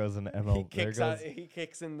shit, there goes an He ML. There kicks goes. he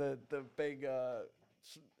kicks in the big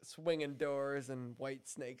swinging doors and white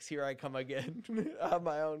snakes. Here I come again. On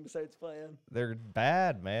my own starts playing. They're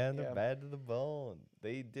bad, man. They're Yeah. bad to the bone.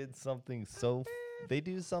 They did something so. They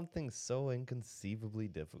do something so inconceivably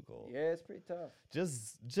difficult. Yeah, it's pretty tough.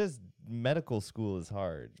 Just medical school is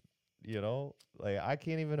hard. You know, like I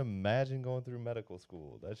can't even imagine going through medical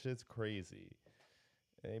school. That shit's crazy.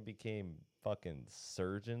 They became fucking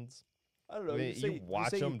surgeons. I don't know. I mean, you watch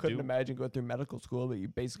say you 'em couldn't do- imagine going through medical school, but you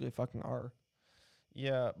basically fucking are.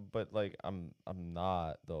 Yeah, but like I'm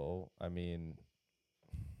not though. I mean,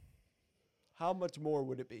 How much more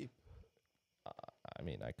would it be?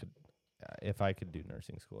 I could, if I could do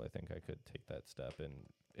nursing school, I think I could take that step, and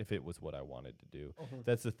if it was what I wanted to do,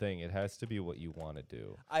 that's the thing. It has to be what you want to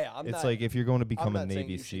do. I'm It's not, like if you're going to I'm become a not saying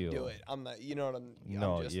Navy you should SEAL. do it. I'm not. You know what I'm.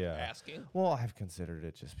 No, I'm just yeah. asking. Well, I've considered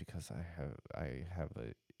it just because I have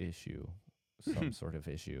a issue, some sort of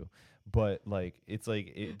issue. But like it's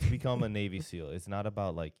like to become a Navy SEAL, it's not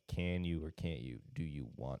about like can you or can't you. Do you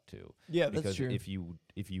want to? Yeah, that's Because true. if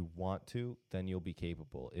you want to, then you'll be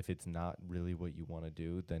capable. If it's not really what you want to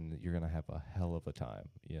do, then you're gonna have a hell of a time.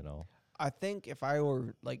 You know. I think if I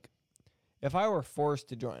were forced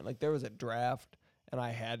to join, like there was a draft and I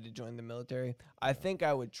had to join the military, I think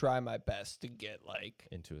I would try my best to get like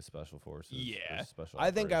Into a special forces. or yeah. Special I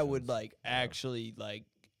think I would operations. like Yeah. actually like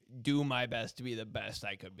do my best to be the best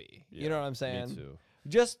I could be. Yeah, You know what I'm saying? Me too.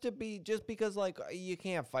 Just because like you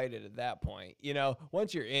can't fight it at that point. You know,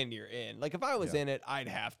 once you're in, you're in. Like if I was Yeah. in it, I'd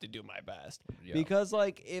have to do my best. Yeah. Because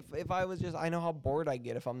like if I was just I know how bored I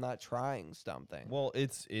get if I'm not trying something. Well,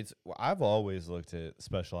 I've always looked at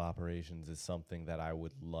special operations as something that I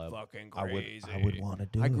would love. Fucking I crazy. would want to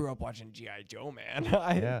do. I it. grew up watching G.I. Joe, man.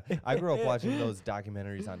 Yeah, I grew up watching those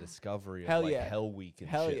documentaries on Discovery of Hell like yeah. Hell Week and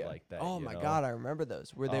Hell shit yeah. like that. Oh you my know? god, I remember those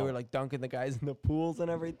where they Oh. were like dunking the guys in the pools and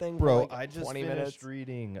everything. Bro, for like I just 20 finished minutes.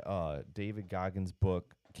 reading David Goggins'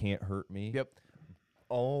 book "Can't Hurt Me." Yep.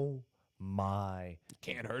 Oh my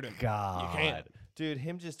Can't hurt him. god, can't. dude!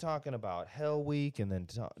 Him just talking about Hell Week and then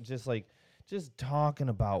just talking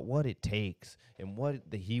about what it takes and what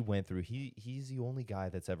he went through. He's the only guy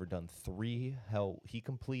that's ever done He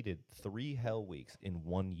completed 3 Hell Weeks in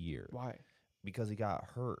 1 year. Why? because he got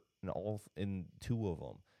hurt in 2 of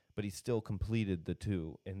them, but he still completed the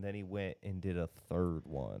 2, and then he went and did a 3rd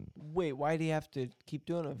one Wait, why do you have to keep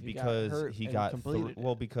doing it if you got because hurt he and got completed it?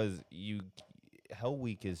 well, because Hell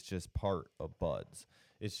Week is just part of Buds.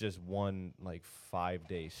 It's just one like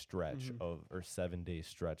 5-day stretch of or 7-day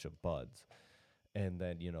stretch of Buds. And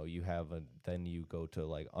then, you have then you go to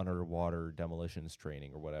like underwater demolitions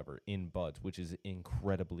training or whatever in Buds, which is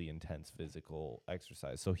incredibly intense physical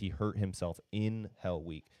exercise. So he hurt himself in Hell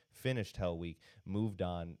Week, finished Hell Week, moved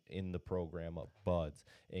on in the program of Buds,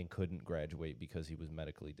 and couldn't graduate because he was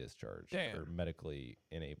medically discharged or medically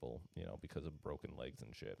unable, because of broken legs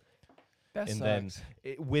and shit. That And sucks.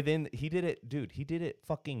 then he did it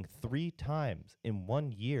fucking 3 times in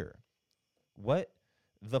 1 year. What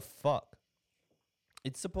the fuck?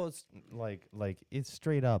 It's supposed like it's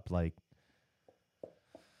straight up like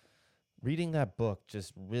reading that book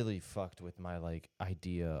just really fucked with my like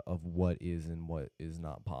idea of what is and what is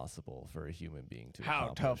not possible for a human being to How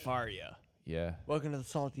accomplish. tough are you? Yeah. Welcome to the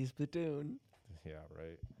Salty Platoon. Yeah,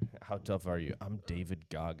 right. How tough are you? I'm David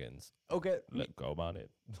Goggins. Okay. Let go on it.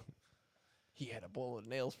 He had a bowl of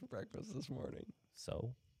nails for breakfast this morning.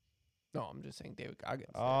 So? No, I'm just saying David Goggins.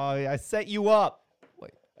 Oh, I set you up.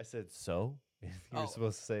 Wait. I said so. You're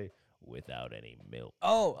supposed to say without any milk.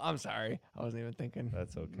 Oh, I'm sorry. I wasn't even thinking.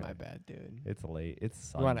 That's okay. My bad, dude. It's late. It's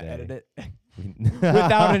Sunday. You want to edit it? Without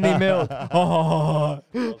Without any milk. Oh.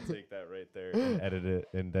 I'll take that right there and edit it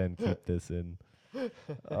and then keep this in.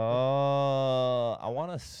 Oh, I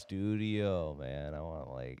want a studio, man. I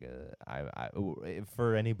want like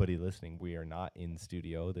for anybody listening, we are not in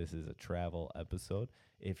studio. This is a travel episode.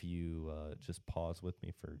 If you just pause with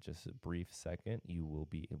me for just a brief second, you will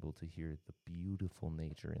be able to hear the beautiful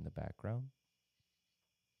nature in the background.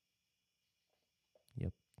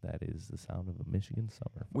 Yep, that is the sound of a Michigan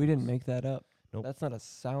summer. We didn't make that up. Nope. That's not a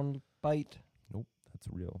sound bite. Nope, that's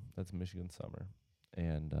real. That's Michigan summer.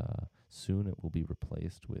 And soon it will be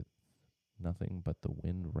replaced with nothing but the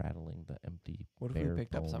wind rattling the empty What if we bare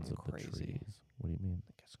picked up bones something of the crazy? trees. What do you mean?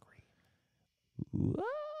 Like a scream. Ooh,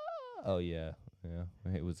 ah! Oh yeah, yeah.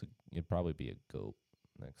 It'd probably be a goat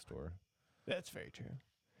next door. That's very true.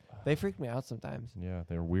 They freak me out sometimes. Yeah,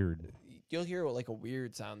 they're weird. You'll hear like a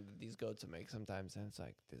weird sound that these goats will make sometimes, and it's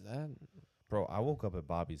like, is that? Bro, I woke up at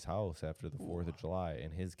Bobby's house after the 4th of July,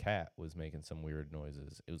 and his cat was making some weird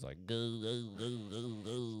noises. It was like, Jesus,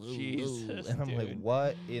 and I'm like, dude.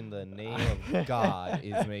 what in the name of God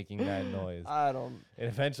is making that noise? I don't. And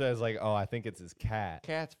eventually I was like, oh, I think it's his cat.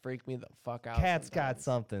 Cats freak me the fuck out. Cat's got sometimes.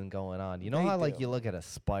 something going on. You know They how like do. you look at a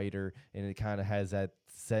spider and it kind of has that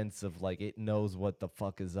sense of like it knows what the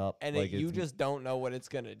fuck is up. And like you it's- just don't know what it's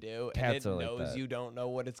gonna do, and Cats it are like knows that. you don't know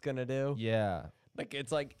what it's gonna do. yeah. Like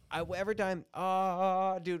it's like every time,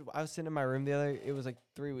 dude, I was sitting in my room it was like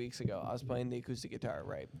 3 weeks ago. I was playing the acoustic guitar,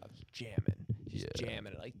 right? I was jamming,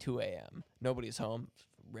 jamming at like 2 a.m. Nobody's home,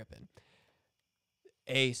 ripping.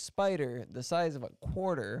 A spider the size of a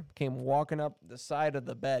quarter came walking up the side of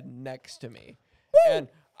the bed next to me, and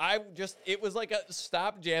it was like a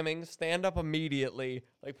stop jamming, stand up immediately,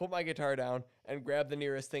 like put my guitar down and grab the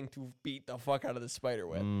nearest thing to beat the fuck out of the spider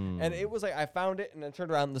with. And it was like, I found it and then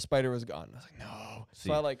turned around and the spider was gone. I was like, no. See.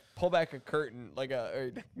 So I like pull back a curtain, like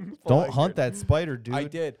Don't hunt that spider, dude. I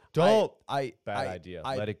did. Don't. Bad Bad idea.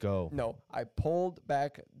 Let it go. No, I pulled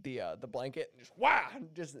back the blanket and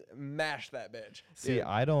just mashed that bitch. See, Dude.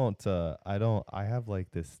 I have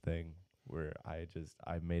like this thing where I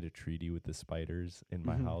made a treaty with the spiders in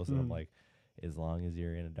my house, and I'm like, as long as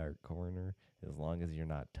you're in a dark corner, as long as you're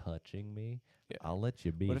not touching me, Yeah. I'll let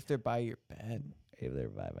you be. What if they're by your bed? If they're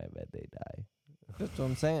by my bed, they die. That's what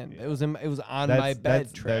I'm saying. It was on my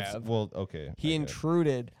bed, Trav. well, okay. He I get it.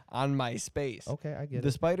 intruded on my space. Okay, I get The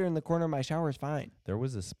it. spider in the corner of my shower is fine. There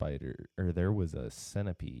was a spider, or there was a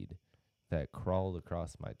centipede that crawled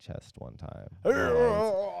across my chest one time.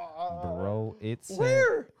 Bro, it's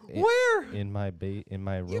Where? Where? in my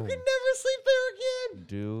room. You can never sleep there again.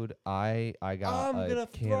 Dude, I got I'm a gonna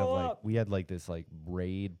can throw of like up. we had like this like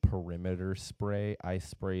Raid perimeter spray. I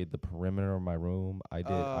sprayed the perimeter of my room.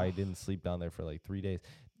 I didn't sleep down there for like 3 days.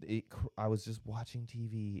 I was just watching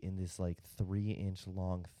TV and this like 3-inch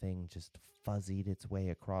long thing just fuzzied its way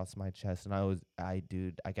across my chest, and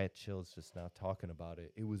I got chills just now talking about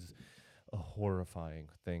it. It was a horrifying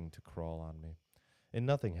thing to crawl on me, and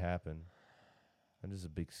nothing happened. I'm just a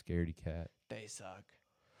big scaredy cat. They suck.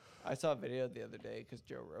 I saw a video the other day because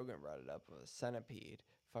Joe Rogan brought it up of a centipede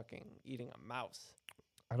fucking eating a mouse.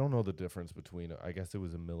 I don't know the difference between. I guess it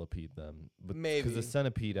was a millipede then, but Maybe. because the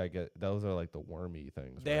centipede, I get those are like the wormy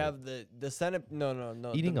things. They right? have the centipede.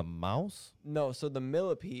 No. eating a mouse. No, so the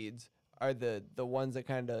millipedes are the ones that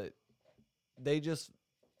kind of they just,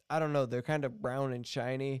 I don't know, they're kind of brown and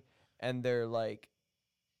shiny, and they're like,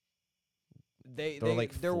 They're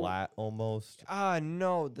they're flat almost.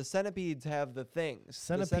 No, the centipedes have the things.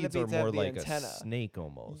 Centipedes the are centipedes more have the like antenna. a snake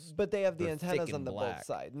almost. But they have the They're thick antennas and on the both black.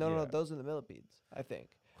 sides. No, Yeah. those are the millipedes, I think.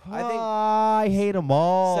 I think I hate them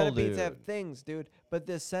all, centipedes dude. have things, dude. But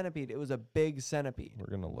this centipede, it was a big centipede. We're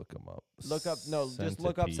gonna look them up. Just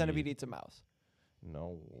look up centipede eats a mouse.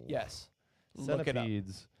 No. Yes. Look it up.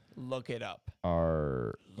 Centipedes Look it up.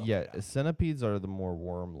 are Look yeah. it up. Centipedes are the more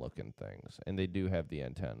worm-looking things, and they do have the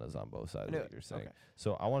antennas on both sides. knew Like it. you're saying. Okay.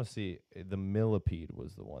 So I want to see the millipede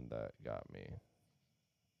was the one that got me.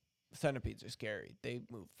 Centipedes are scary. They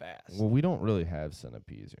move fast. Well, we don't really have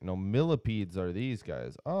centipedes. No, millipedes are these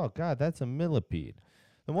guys. Oh God, that's a millipede.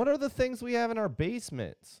 And what are the things we have in our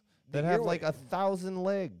basements that have like 1,000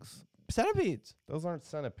 legs? Centipedes. Those aren't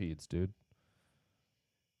centipedes, dude.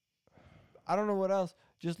 I don't know what else.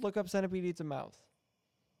 Just look up centipede eats a mouse.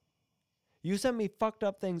 You send me fucked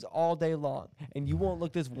up things all day long, and you won't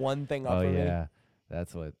look this one thing up Oh for me. yeah,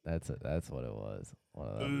 that's what it was. One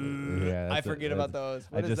of them. Yeah, I that's forget about those.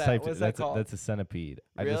 I What is just that? typed What's that's that called? that's a centipede.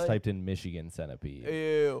 I just Really? typed in Michigan centipede.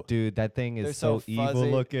 Ew. Dude, that thing They're is so so evil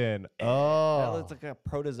fuzzy. looking. That Oh, looks like a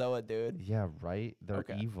protozoa, dude. yeah, right. They're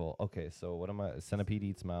Okay. evil. Okay, so what am I? Centipede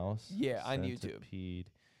eats mouse. Yeah, on YouTube. Centipede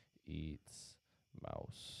eats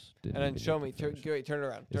mouse. And then show me. Turn it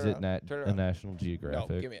around. Is Turn it turn it a around. National No,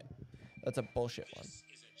 Geographic? give me it. That's a bullshit one.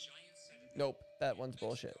 Nope, that one's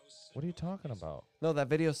bullshit. What are you talking about? No, that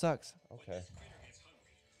video sucks. Okay.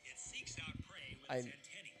 It seeks out prey with I- its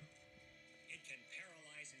antennae. It can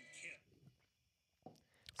paralyze and kill.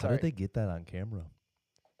 How Sorry. did they get that on camera?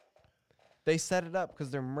 They set it up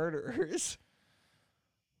because they're murderers.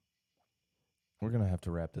 We're gonna have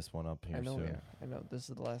to wrap this one up here I know. soon. Yeah, I know. This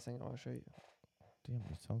is the last thing I want to show you. Damn,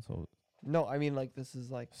 you sound so No, I mean like this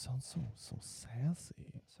is like. so sassy.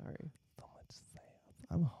 Sorry, So much sass.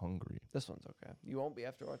 I'm hungry. this one's okay. You won't be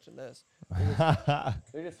after watching this.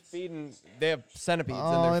 They're just feeding. They have centipedes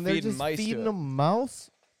and they're feeding mice feeding to it. them mouse.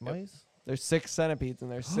 Yep. Mice. There's 6 centipedes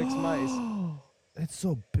and there's 6 mice. It's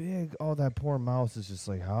so big. Oh, that poor mouse is just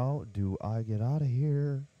like, how do I get out of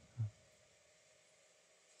here?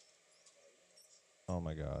 Oh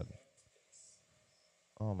my god.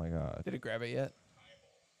 Oh my god. Did it grab it yet?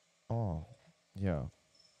 Oh, yeah.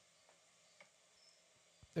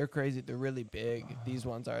 They're crazy. They're really big. These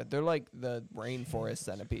ones are. They're like the rainforest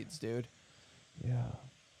centipedes, dude. Yeah.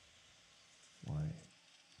 Why?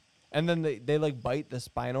 And then they like bite the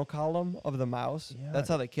spinal column of the mouse. Yeah. That's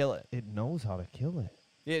how they kill it. It knows how to kill it.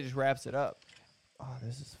 Yeah, it just wraps it up. Oh,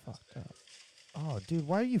 this is fucked up. Oh, dude,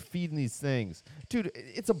 why are you feeding these things? Dude,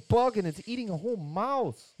 it's a bug and it's eating a whole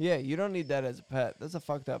mouse. Yeah, you don't need that as a pet. That's a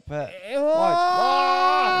fucked up pet.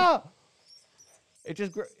 Ah! It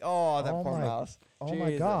just that Oh poor my- mouse. oh my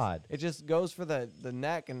Jesus. God. It just goes for the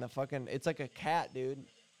neck and the fucking. It's like a cat, dude.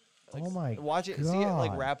 Like, Oh my Watch it. See it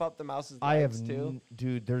like God. wrap up the mouse's I have, legs too.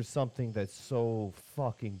 dude. There's something that's so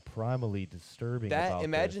fucking primally disturbing about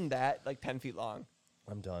Imagine this. that like 10 feet long.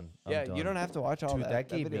 I'm done. Yeah, you don't have to watch all Dude, that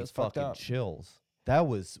gave me video's fucked fucking up. chills. That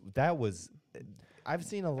was. I've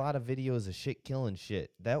seen a lot of videos of shit killing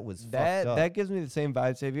shit. That was fucked up. That gives me the same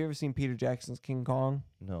vibes. Have you ever seen Peter Jackson's King Kong?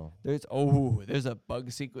 No. There's a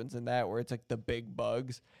bug sequence in that where it's like the big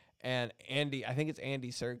bugs, and I think it's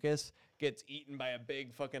Andy Serkis gets eaten by a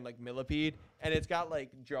big fucking like millipede, and it's got like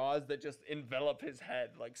jaws that just envelop his head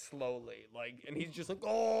like slowly, like, and he's just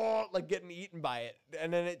like getting eaten by it,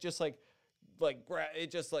 and then it just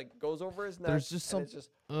it just like goes over his neck. There's just and some. it's just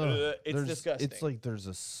it's disgusting. It's like there's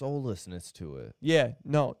a soullessness to it. yeah,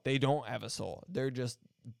 no, they don't have a soul. They're just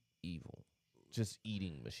Evil. Just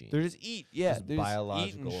eating machines. they're just eat. Yeah, Just they're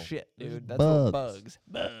biological. just eating shit, They're dude. just That's what bugs.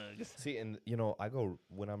 bugs. See, and I go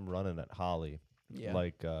when I'm running at Holly. Yeah.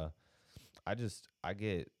 Like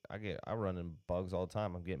I run in bugs all the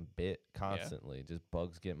time. I'm getting bit constantly. Just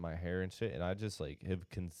bugs get in my hair and shit. And I just like have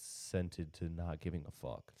consented to not giving a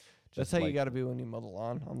fuck. That's Just, how you like- got to be when you mow the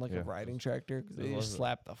lawn on like Yeah. a riding tractor, because they Just just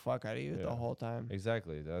love it. slap the fuck out of you Yeah. the whole time.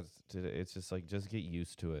 Exactly. It's just like just get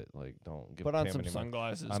used to it. Like don't get Put on pay some me money.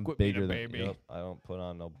 sunglasses. I'm Quit being bigger a than baby. Yep, I don't put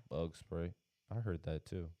on no bug spray. I heard that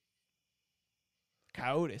too.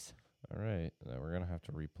 Coyotes. All right, now we're gonna have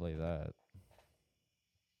to replay that.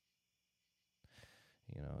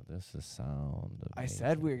 This is sound. Of I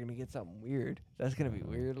said we were gonna get something weird. That's gonna be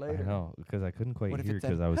weird later. I know because I couldn't quite What if hear it said,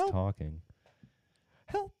 because I was "Help"? talking.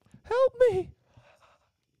 Help me!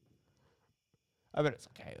 I bet it's a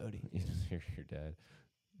coyote. You just hear your dad.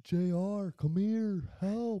 JR, come here,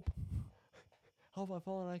 help! Help! I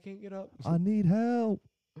fall and I can't get up. I need help.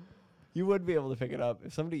 You would be able to pick it up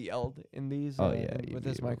if somebody yelled in these. Oh, yeah, you'd with be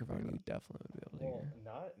this able to pick microphone, it you definitely would be able to hear.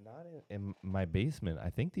 Not in my basement. I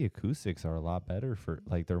think the acoustics are a lot better for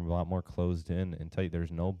like they're a lot more closed in and tight.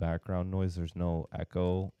 There's no background noise. There's no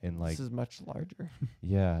echo and like This is much larger.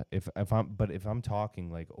 yeah. If I'm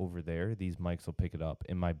talking like over there, these mics will pick it up.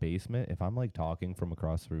 In my basement, if I'm like talking from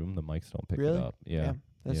across the room, the mics don't pick Really? it up. Yeah,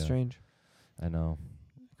 That's yeah. strange. I know.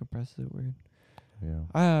 Compresses it weird.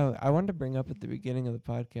 Yeah. I wanted to bring up at the beginning of the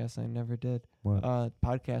podcast, I never did. What?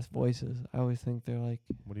 Podcast voices. I always think they're like.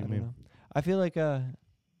 What do you I don't mean? know. I feel like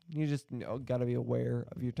you just got to be aware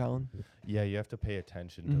of your tone. Yeah, you have to pay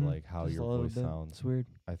attention Mhm. to like how Just a your little voice bit. sounds. It's weird.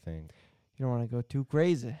 I think. You don't want to go too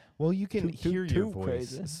crazy. Well, you can Too- hear too your voice,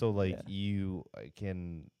 crazy. so like Yeah. you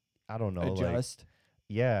can. I don't know. Like, Adjust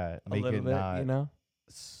yeah, a make little it bit. not. You know.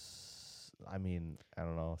 I mean, I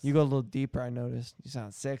don't know. You go a little deeper. I noticed. You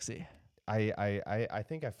sound sexy. I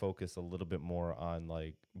think I focus a little bit more on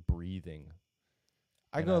like breathing.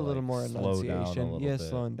 I And go I, a little like, more slow down a enunciation. little Yeah, bit.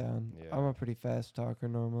 slowing down. Yeah. I'm a pretty fast talker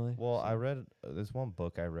normally. Well, I read there's one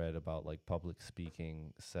book I read about like public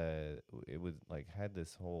speaking. Said it was like had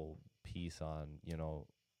this whole piece on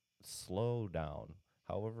slow down.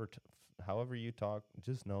 However you talk,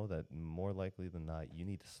 just know that more likely than not you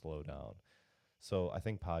need to slow down. So I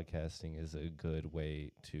think podcasting is a good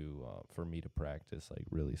way to for me to practice like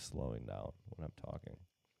really slowing down when I'm talking.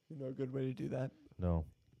 You know a good way to do that? No.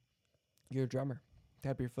 You're a drummer.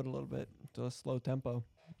 Tap your foot a little bit to a slow tempo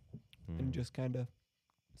and just kind of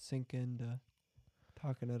sink into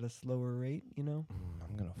talking at a slower rate, you know?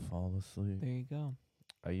 I'm gonna fall asleep. There you go.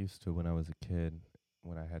 I used to when I was a kid.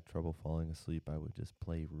 When I had trouble falling asleep, I would just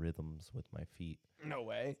play rhythms with my feet. No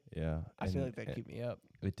way. Yeah, I feel and like that keep me up.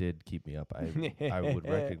 it did keep me up. I would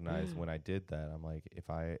recognize when I did that. I'm like, if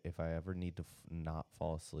I ever need to not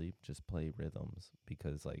fall asleep, just play rhythms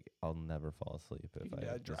because like I'll never fall asleep if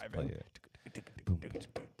I just play it.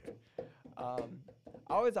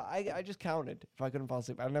 I just counted. If I couldn't fall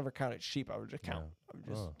asleep, I never counted sheep. I would just count. Yeah. I would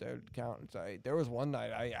just Oh. I would count. So there was one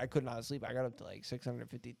night I could not sleep. I got up to like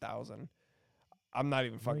 650,000. I'm not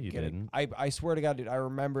even fucking you kidding. didn't. I swear to God, dude. I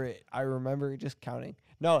remember it. I remember just counting.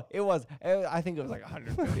 No, I think it was like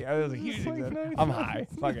 150. It was a huge. Extent. I'm high.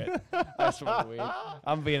 Fuck it. I smoke weed.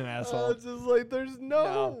 I'm being an asshole. It's just like there's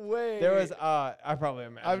no way. There was I probably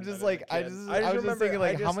am. I'm just like I was just thinking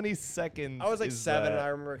like how many seconds. I was like is 7 and that? I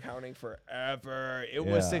remember counting forever. It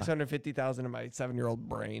was Yeah. 650,000 in my 7-year-old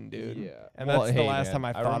brain, dude. Yeah. And Well, that's the hey, last man, time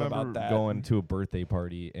I thought remember about that. going to a birthday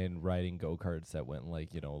party and riding go-karts that went like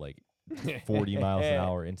 40 miles an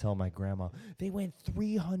hour and telling my grandma they went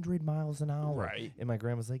 300 miles an hour. Right. And my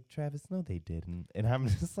grandma's like, Travis, no, they didn't. And I'm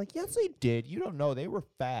just like, yes, they did. You don't know. They were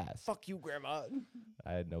fast. Fuck you, grandma.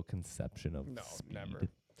 I had no conception of No, speed. never.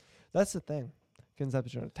 That's the thing.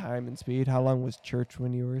 Conception of time and speed. How long was church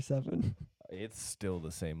when you were 7? It's still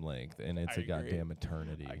the same length, and it's I a agree. goddamn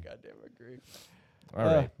eternity. I goddamn agree. All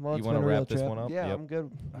right. Well, You it's want to been a real wrap this trip. one up? Yeah, Yep. I'm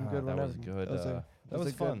good. I'm good. That was whenever. good. That was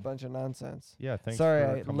was a fun. good bunch of nonsense. Yeah, thanks. Sorry,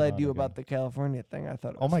 for I coming led on you again. about the California thing. I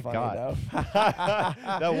thought it Oh was my funny, God. though.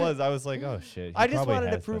 That was. I was like, oh shit. he I just probably wanted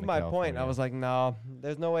to has prove been my to point. I California. was like, no,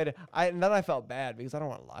 there's no way to. And then I felt bad because I don't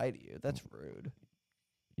want to lie to you. That's rude.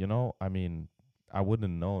 I mean, I wouldn't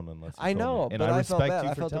have known unless. You I told know, me. And but I I respect felt bad. you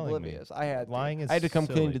I for felt telling oblivious. me. I had Lying to. is I had to come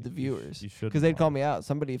clean silly. to the viewers You should. because they'd call me out.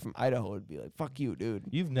 Somebody from Idaho would be like, "Fuck you, dude."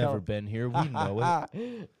 You've never Tell- been here. We know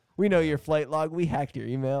it. We know your flight log. We hacked your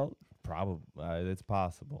email. Probably, it's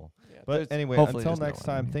possible. Yeah, But there's- anyway, hopefully until there's no next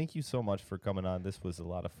one. time, thank you so much for coming on. This was a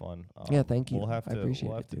lot of fun. Yeah, thank you. We'll have I to appreciate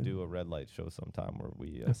we'll it, have to dude. do a red light show sometime where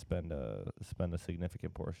we spend a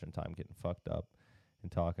significant portion of time getting fucked up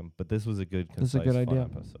and talking. But this was a good, This is a concise, good fun idea.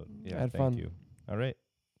 episode. Yeah, I had thank fun. you. All right,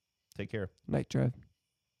 take care. Night drive.